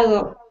 al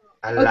lado.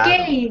 Al Ok.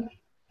 lado.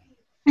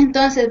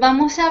 Entonces,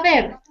 vamos a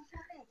ver.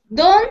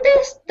 ¿Dónde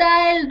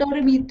está el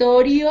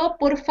dormitorio?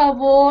 Por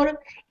favor,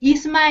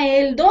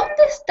 Ismael,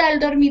 ¿dónde está el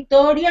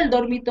dormitorio? El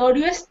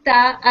dormitorio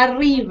está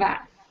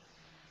arriba.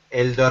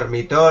 El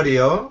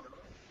dormitorio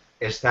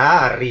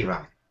está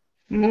arriba.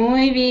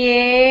 Muy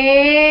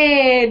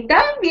bien.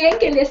 Tan bien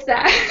que le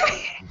sabe.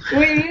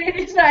 Muy bien,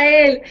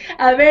 Ismael.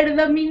 A ver,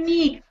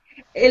 Dominic,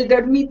 el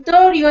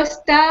dormitorio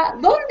está,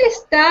 ¿dónde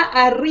está?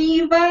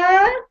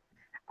 Arriba,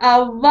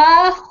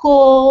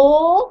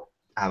 abajo,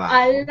 Abajo.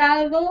 al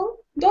lado.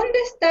 ¿Dónde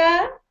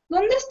está?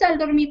 ¿Dónde está el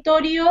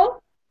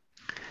dormitorio?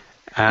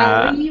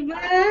 Ah, Arriba,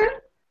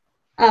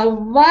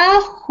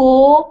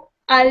 abajo,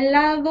 al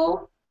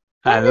lado.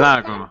 al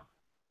lago.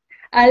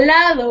 Al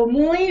lado,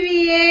 muy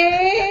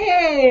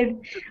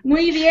bien.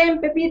 Muy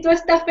bien, Pepito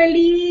está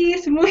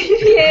feliz, muy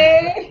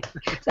bien.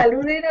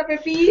 Saluden a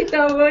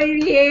Pepito, muy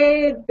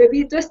bien.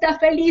 Pepito está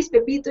feliz,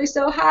 Pepito is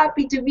so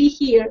happy to be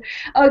here.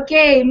 Ok,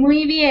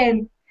 muy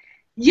bien.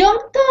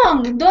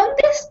 Yutong,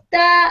 ¿dónde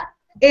está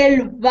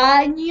el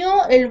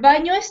baño? El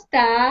baño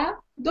está.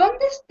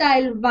 ¿Dónde está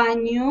el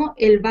baño?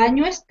 El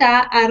baño está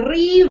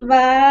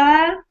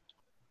arriba,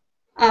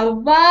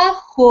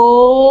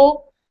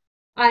 abajo,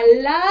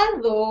 al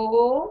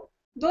lado.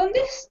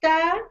 ¿Dónde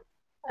está?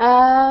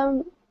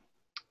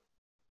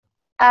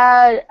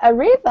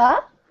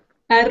 Arriba.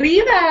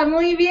 Arriba,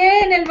 muy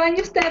bien. El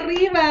baño está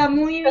arriba,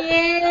 muy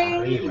bien.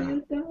 Arriba.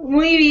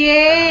 Muy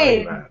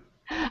bien. Arriba.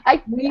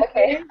 Ay, Muy ok,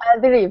 bien.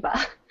 arriba.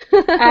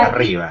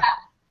 Arriba.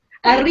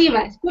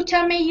 Arriba,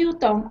 escúchame,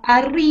 Yutong.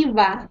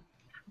 Arriba.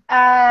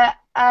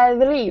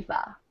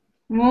 Arriba.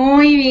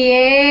 Muy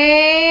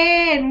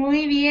bien,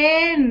 muy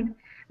bien,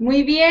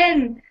 muy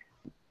bien.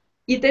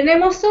 Y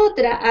tenemos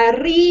otra.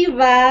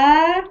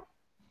 Arriba,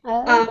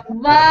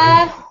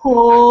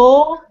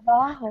 abajo,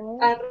 Abajo.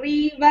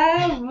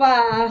 arriba,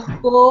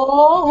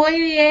 abajo. Muy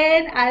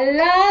bien. Al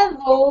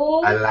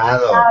lado Al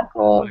lado.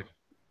 Abajo.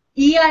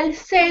 y al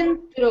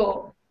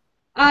centro.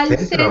 Al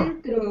Centro.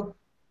 centro.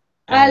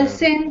 Al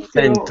centro.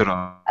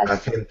 Centro. Al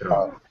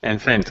centro. El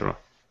centro.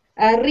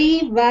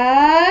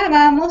 Arriba,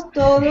 vamos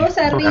todos,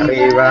 arriba,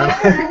 Arriba.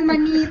 las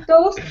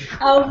manitos,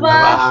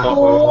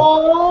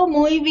 abajo,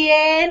 muy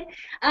bien,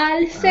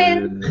 al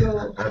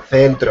centro, Al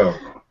centro.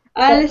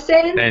 al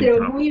centro,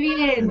 Centro. muy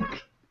bien.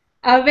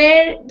 A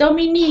ver,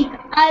 Dominic,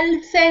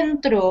 al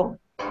centro,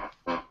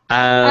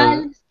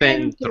 Al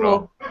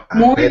centro. Al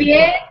muy centro.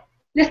 bien.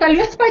 Le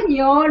salió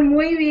español,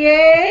 muy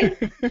bien,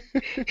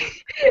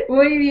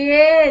 muy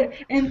bien.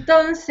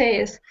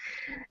 Entonces,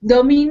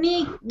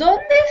 Dominic,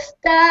 ¿dónde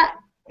está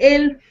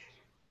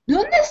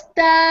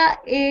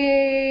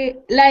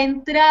la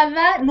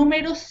entrada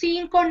número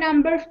 5,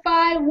 number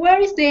 5?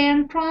 Where is the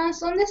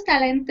entrance? ¿Dónde está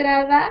la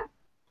entrada?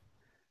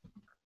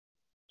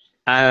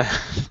 Al,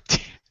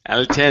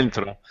 al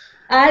centro.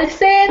 Al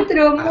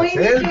centro, Al muy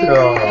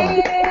centro.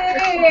 bien.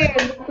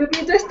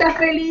 Pepito está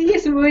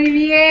feliz, muy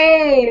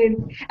bien.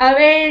 A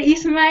ver,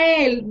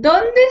 Ismael,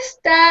 ¿dónde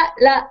está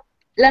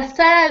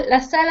la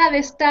sala de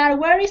estar?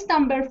 Where is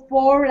number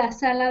 4, la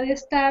sala de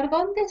estar?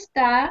 ¿Dónde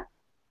está?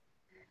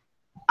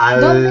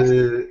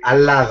 ¿Dónde está?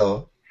 Al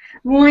lado.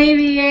 Muy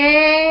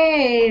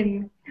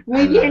bien.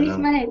 Muy bien,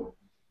 Ismael.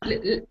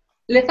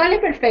 Le sale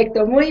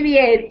perfecto, muy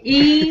bien.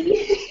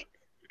 Y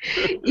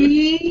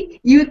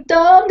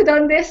Yutong,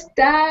 ¿dónde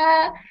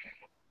está?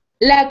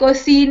 La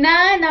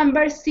cocina,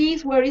 number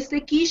 6, where is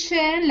the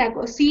kitchen? La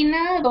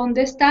cocina,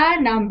 ¿dónde está?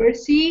 Number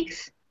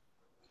 6.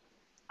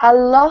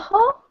 Aloha?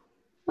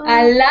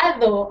 Al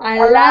lado,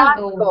 al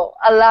lado,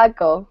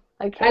 Alago.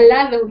 Okay. al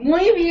lado.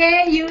 Muy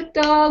bien,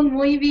 Yutong,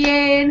 muy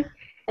bien.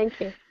 Thank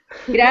you.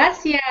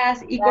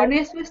 Gracias. Y con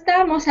eso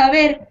estamos. A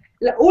ver,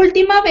 la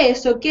última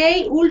vez, ¿ok?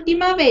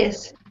 Última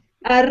vez.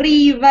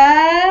 Arriba,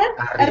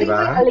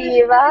 Arriba.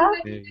 arriba.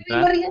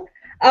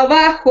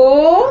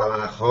 Abajo,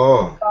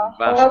 Abajo.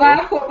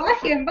 abajo,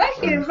 bajen,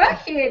 bajen,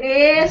 bajen.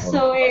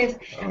 Eso es.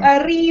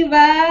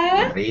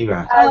 Arriba,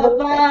 Arriba.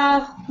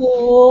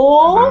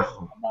 abajo,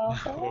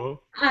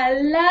 Abajo.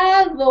 al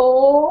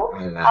lado,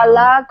 Al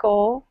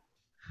lado.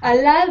 Alago.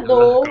 al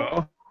lado,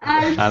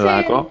 al Al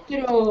lago.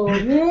 centro.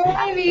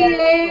 Muy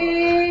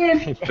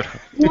bien.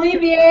 Muy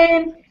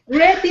bien.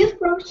 Greetings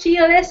from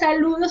Chile.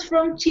 Saludos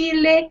from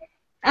Chile.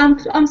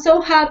 I'm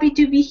so happy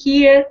to be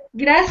here.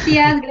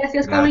 Gracias,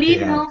 gracias,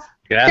 Paulino.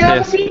 Chao,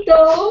 Gracias.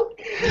 Pepito.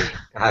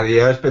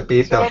 Adiós,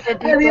 Pepito. Adiós,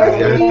 Adiós,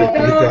 Pepito.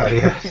 Pepito.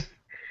 Adiós.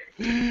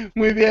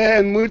 Muy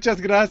bien, muchas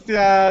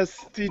gracias,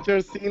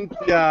 teacher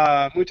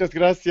Cynthia. Muchas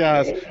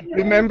gracias.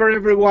 Remember,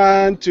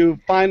 everyone, to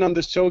find on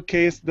the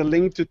showcase the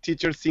link to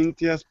teacher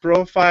Cynthia's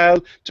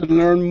profile to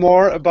learn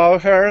more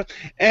about her.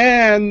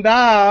 And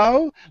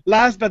now,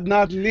 last but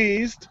not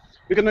least,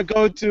 we're going to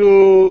go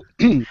to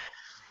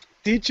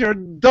teacher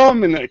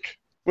Dominic.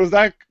 Was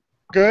that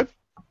good?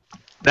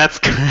 That's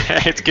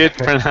correct. Good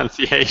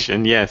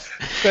pronunciation. Yes.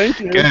 Thank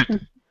you.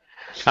 Good.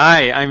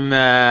 Hi,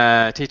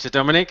 I'm teacher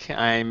Dominic.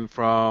 I'm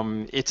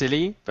from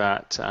Italy,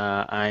 but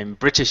I'm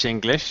British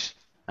English.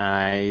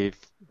 I've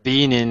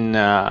been in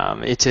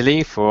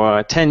Italy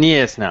for 10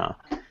 years now,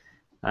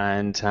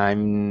 and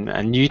I'm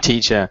a new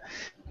teacher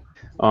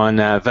on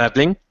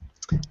Verbling.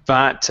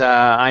 But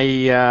I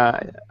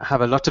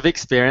have a lot of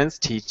experience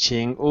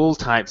teaching all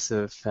types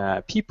of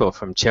people,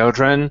 from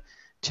children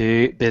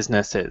to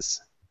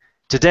businesses.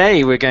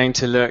 Today we're going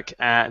to look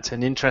at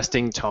an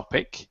interesting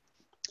topic.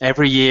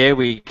 Every year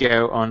we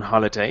go on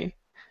holiday,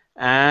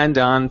 and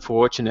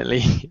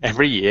unfortunately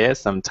every year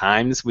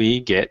sometimes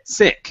we get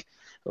sick,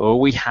 or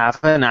we have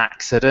an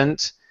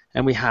accident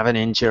and we have an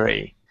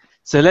injury.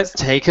 So let's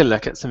take a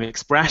look at some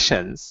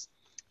expressions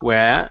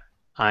where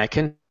I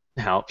can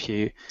help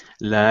you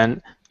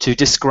learn to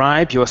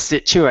describe your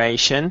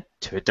situation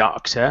to a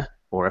doctor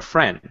or a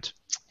friend.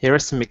 Here are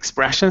some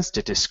expressions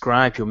to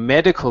describe your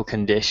medical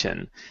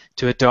condition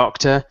to a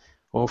doctor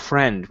or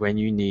friend when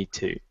you need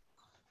to.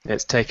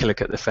 Let's take a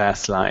look at the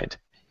first slide.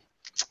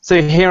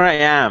 So here I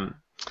am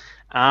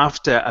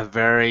after a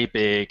very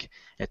big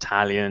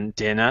Italian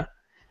dinner,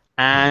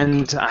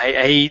 and I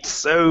ate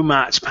so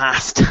much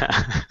pasta.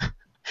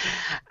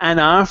 And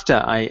after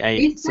I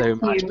ate so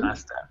much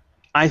pasta,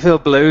 I feel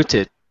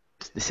bloated.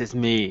 This is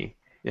me.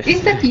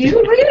 Is that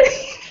you,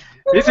 really?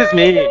 This is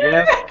me,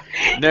 yes.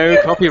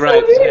 No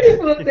copyright. So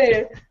beautiful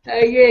there.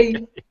 Okay.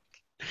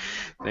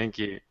 Thank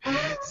you.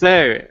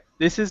 So,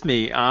 this is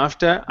me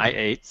after I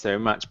ate so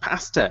much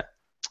pasta.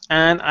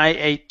 And I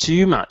ate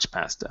too much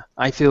pasta.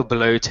 I feel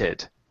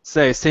bloated.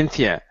 So,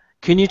 Cynthia,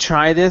 can you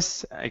try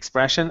this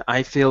expression?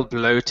 I feel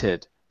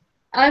bloated.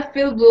 I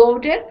feel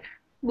bloated.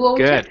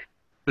 Bloated. Good.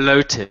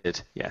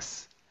 Bloated,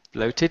 yes.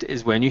 Bloated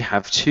is when you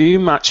have too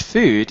much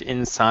food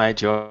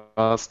inside your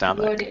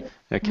stomach. Bloated.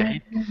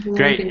 Okay, Bloated.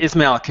 great.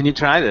 Ismael, can you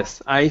try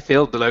this? I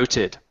feel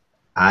bloated.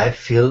 I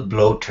feel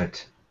bloated.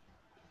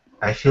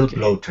 I feel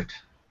bloated.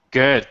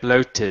 Good,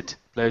 bloated.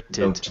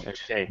 Bloated.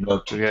 Okay,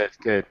 good,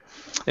 good.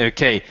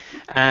 Okay,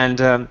 and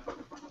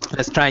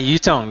let's try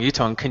Yutong.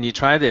 Yutong, can you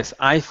try this?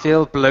 I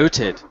feel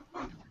bloated.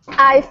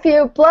 I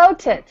feel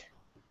bloated.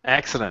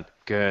 Excellent.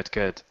 Good,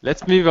 good.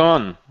 Let's move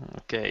on.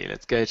 Okay,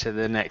 let's go to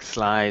the next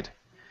slide.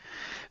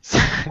 So,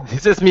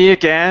 this is me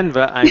again,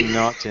 but I'm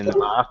not in the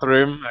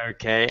bathroom.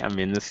 Okay, I'm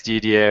in the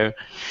studio,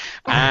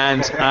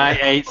 and I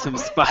ate some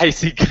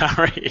spicy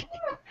curry.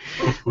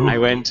 I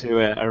went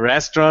to a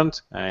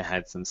restaurant. I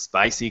had some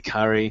spicy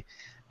curry,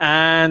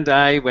 and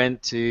I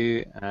went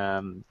to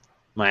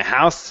my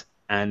house,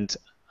 and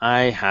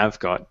I have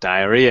got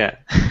diarrhea.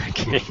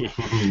 Okay.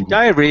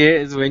 Diarrhea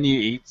is when you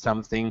eat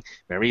something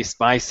very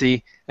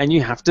spicy and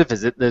you have to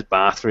visit the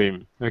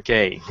bathroom.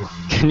 Okay.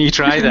 Can you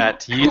try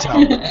that? You tell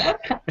me.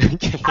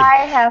 Okay.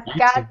 I have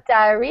got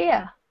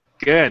diarrhea.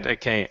 Good.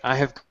 Okay. I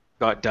have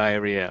got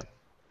diarrhea.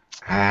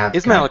 I have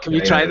Ismael, got can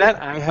you try diarrhea.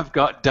 that? I have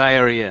got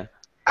diarrhea.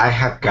 I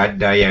have got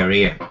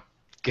diarrhea.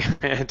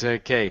 Good.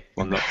 Okay.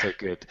 Well, not so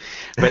good.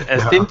 But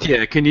No.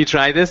 Cynthia, can you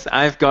try this?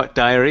 I've got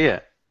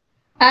diarrhea.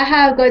 I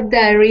have got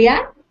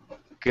diarrhea.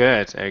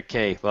 Good.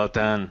 Okay. Well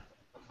done.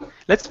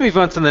 Let's move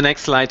on to the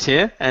next slide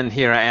here. And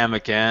here I am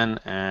again.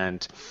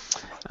 And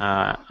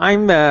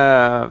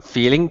I'm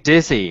feeling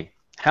dizzy.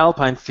 Help,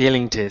 I'm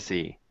feeling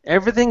dizzy.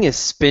 Everything is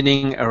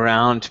spinning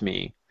around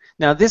me.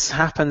 Now, this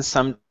happens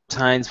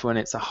sometimes when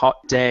it's a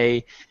hot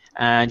day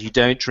and you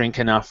don't drink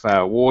enough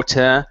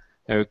water,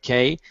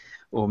 okay?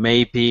 Or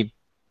maybe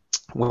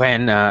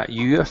when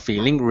you are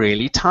feeling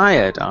really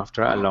tired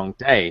after a long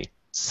day.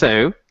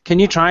 So, can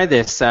you try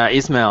this,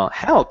 Ismael?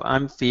 Help,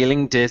 I'm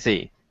feeling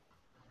dizzy.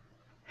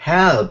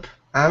 Help!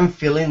 I'm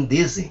feeling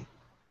dizzy.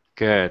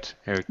 Good,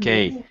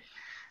 okay.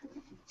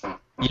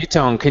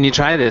 Yutong, can you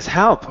try this?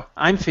 Help,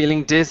 I'm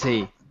feeling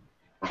dizzy.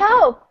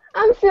 Help!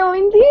 I'm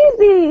feeling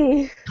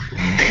dizzy.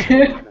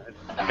 Good.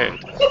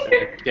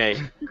 Okay.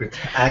 Good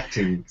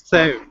acting.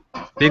 So,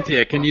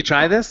 Cynthia, can you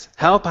try this?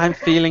 Help, I'm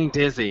feeling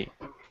dizzy.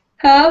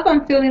 Help,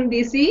 I'm feeling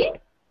dizzy.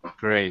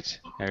 Great.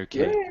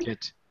 Okay,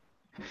 good.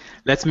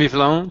 Let's move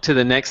along to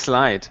the next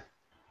slide.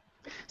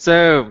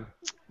 So,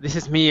 this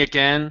is me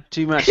again.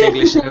 Too much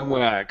English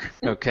homework.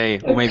 Okay,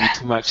 or maybe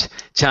too much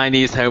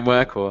Chinese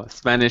homework or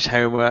Spanish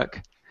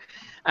homework.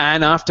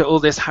 And after all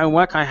this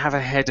homework, I have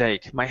a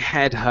headache. My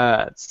head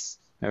hurts.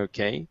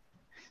 Okay.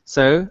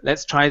 So,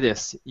 let's try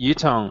this.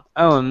 Yutong.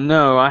 Oh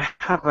no, I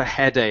have a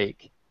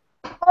headache.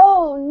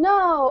 Oh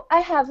no, I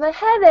have a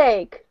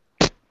headache.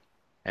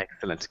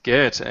 Excellent.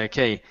 Good.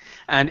 Okay.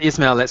 And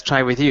Ismael, let's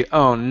try with you.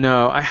 Oh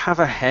no, I have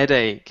a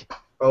headache.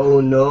 Oh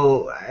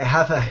no, I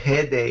have a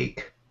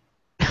headache.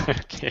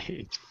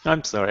 Okay.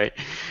 I'm sorry.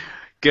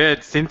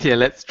 Good. Cynthia,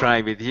 let's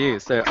try with you.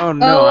 So, oh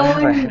no, I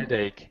have a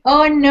headache.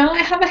 Oh no, I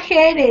have a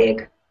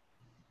headache.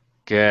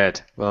 Good.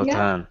 Well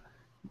done.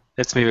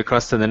 Let's move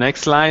across to the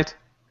next slide.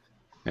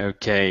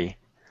 Okay.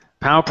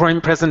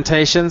 PowerPoint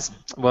presentations,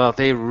 well,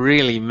 they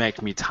really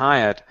make me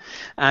tired.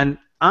 And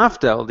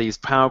after all these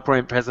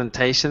PowerPoint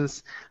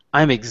presentations,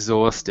 I'm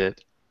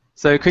exhausted.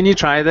 So can you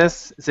try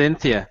this,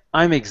 Cynthia?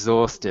 I'm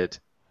exhausted.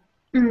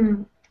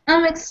 I'm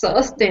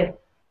exhausted.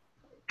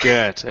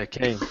 Good,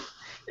 okay.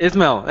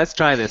 Ismael, let's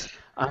try this.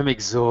 I'm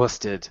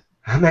exhausted.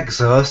 I'm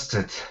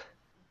exhausted.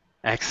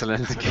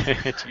 Excellent,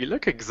 good. You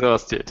look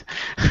exhausted.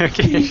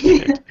 Okay,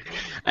 good.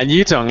 And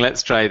Yutong,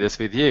 let's try this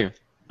with you.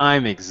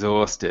 I'm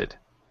exhausted.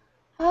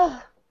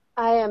 I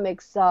am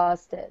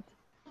exhausted.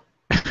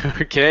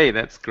 Okay,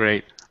 that's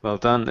great. Well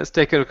done. Let's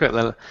take a look at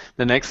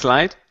the next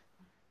slide.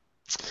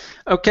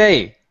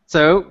 Okay,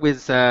 so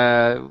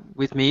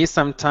with me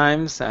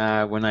sometimes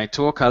when I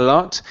talk a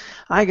lot,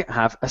 I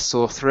have a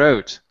sore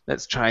throat.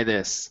 Let's try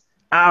this.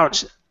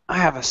 Ouch, I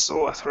have a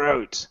sore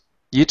throat.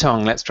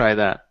 Yutong, let's try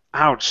that.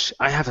 Ouch,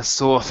 I have a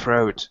sore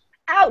throat.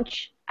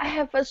 Ouch, I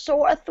have a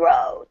sore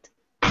throat.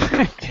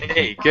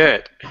 Okay,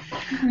 good.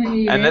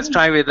 And let's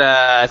try with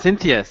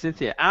Cynthia.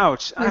 Cynthia,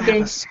 ouch, I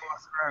have a sore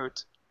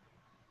throat.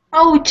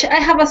 Ouch, I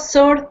have a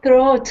sore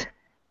throat.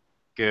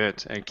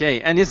 Good,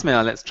 okay. And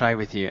Ismael, let's try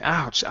with you.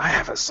 Ouch, I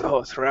have a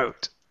sore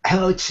throat.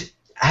 Ouch,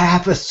 I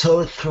have a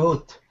sore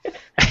throat.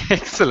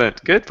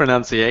 Excellent, good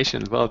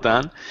pronunciation, well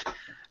done.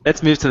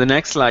 Let's move to the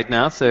next slide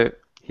now. So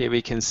here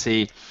we can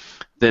see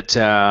that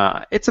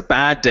it's a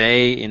bad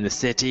day in the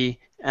city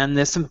and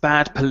there's some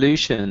bad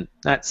pollution.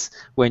 That's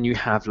when you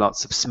have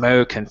lots of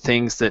smoke and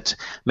things that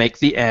make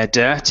the air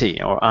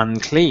dirty or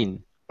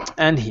unclean.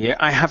 And here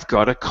I have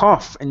got a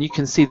cough, and you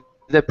can see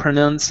the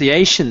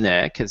pronunciation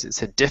there because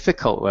it's a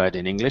difficult word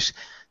in English.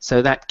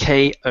 So that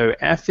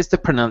K-O-F is the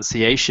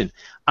pronunciation.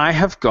 I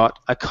have got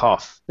a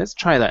cough. Let's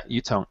try that,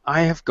 Yutong.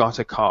 I have got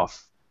a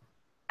cough.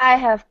 I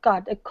have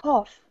got a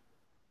cough.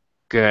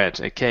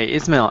 Good. Okay,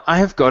 Ismael, I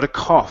have got a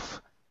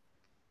cough.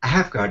 I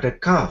have got a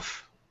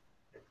cough.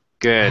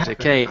 Good.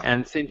 Okay,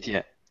 and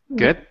Cynthia.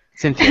 Good.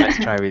 Cynthia, let's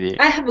try with you.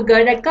 I have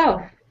got a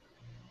cough.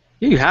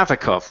 You have a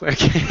cough.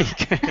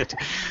 Okay, good.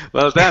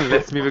 Well done.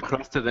 Let's move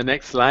across to the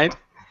next slide.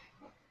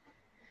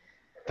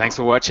 Thanks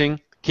for watching.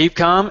 Keep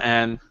calm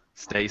and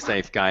stay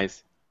safe,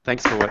 guys.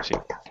 Thanks for watching.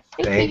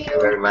 Thank you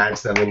very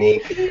much,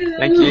 Dominic.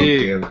 Thank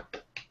you.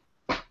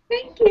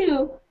 Thank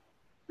you.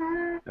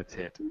 That's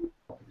it.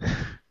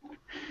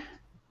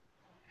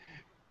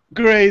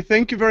 Great.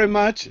 Thank you very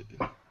much.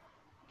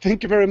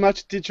 Thank you very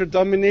much, Teacher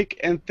Dominic,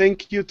 and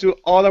thank you to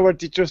all our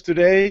teachers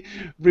today.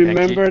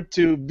 Remember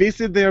to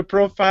visit their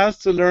profiles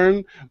to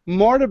learn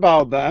more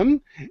about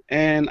them,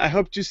 and I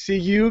hope to see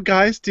you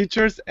guys,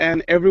 teachers,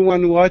 and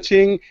everyone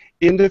watching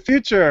in the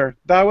future.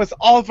 That was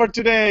all for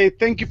today.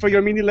 Thank you for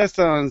your mini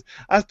lessons.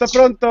 Hasta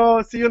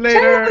pronto. See you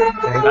later.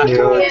 Thank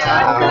you.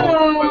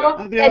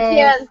 Ciao.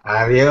 Adiós.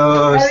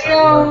 Adiós.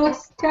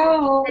 Adiós.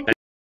 Ciao.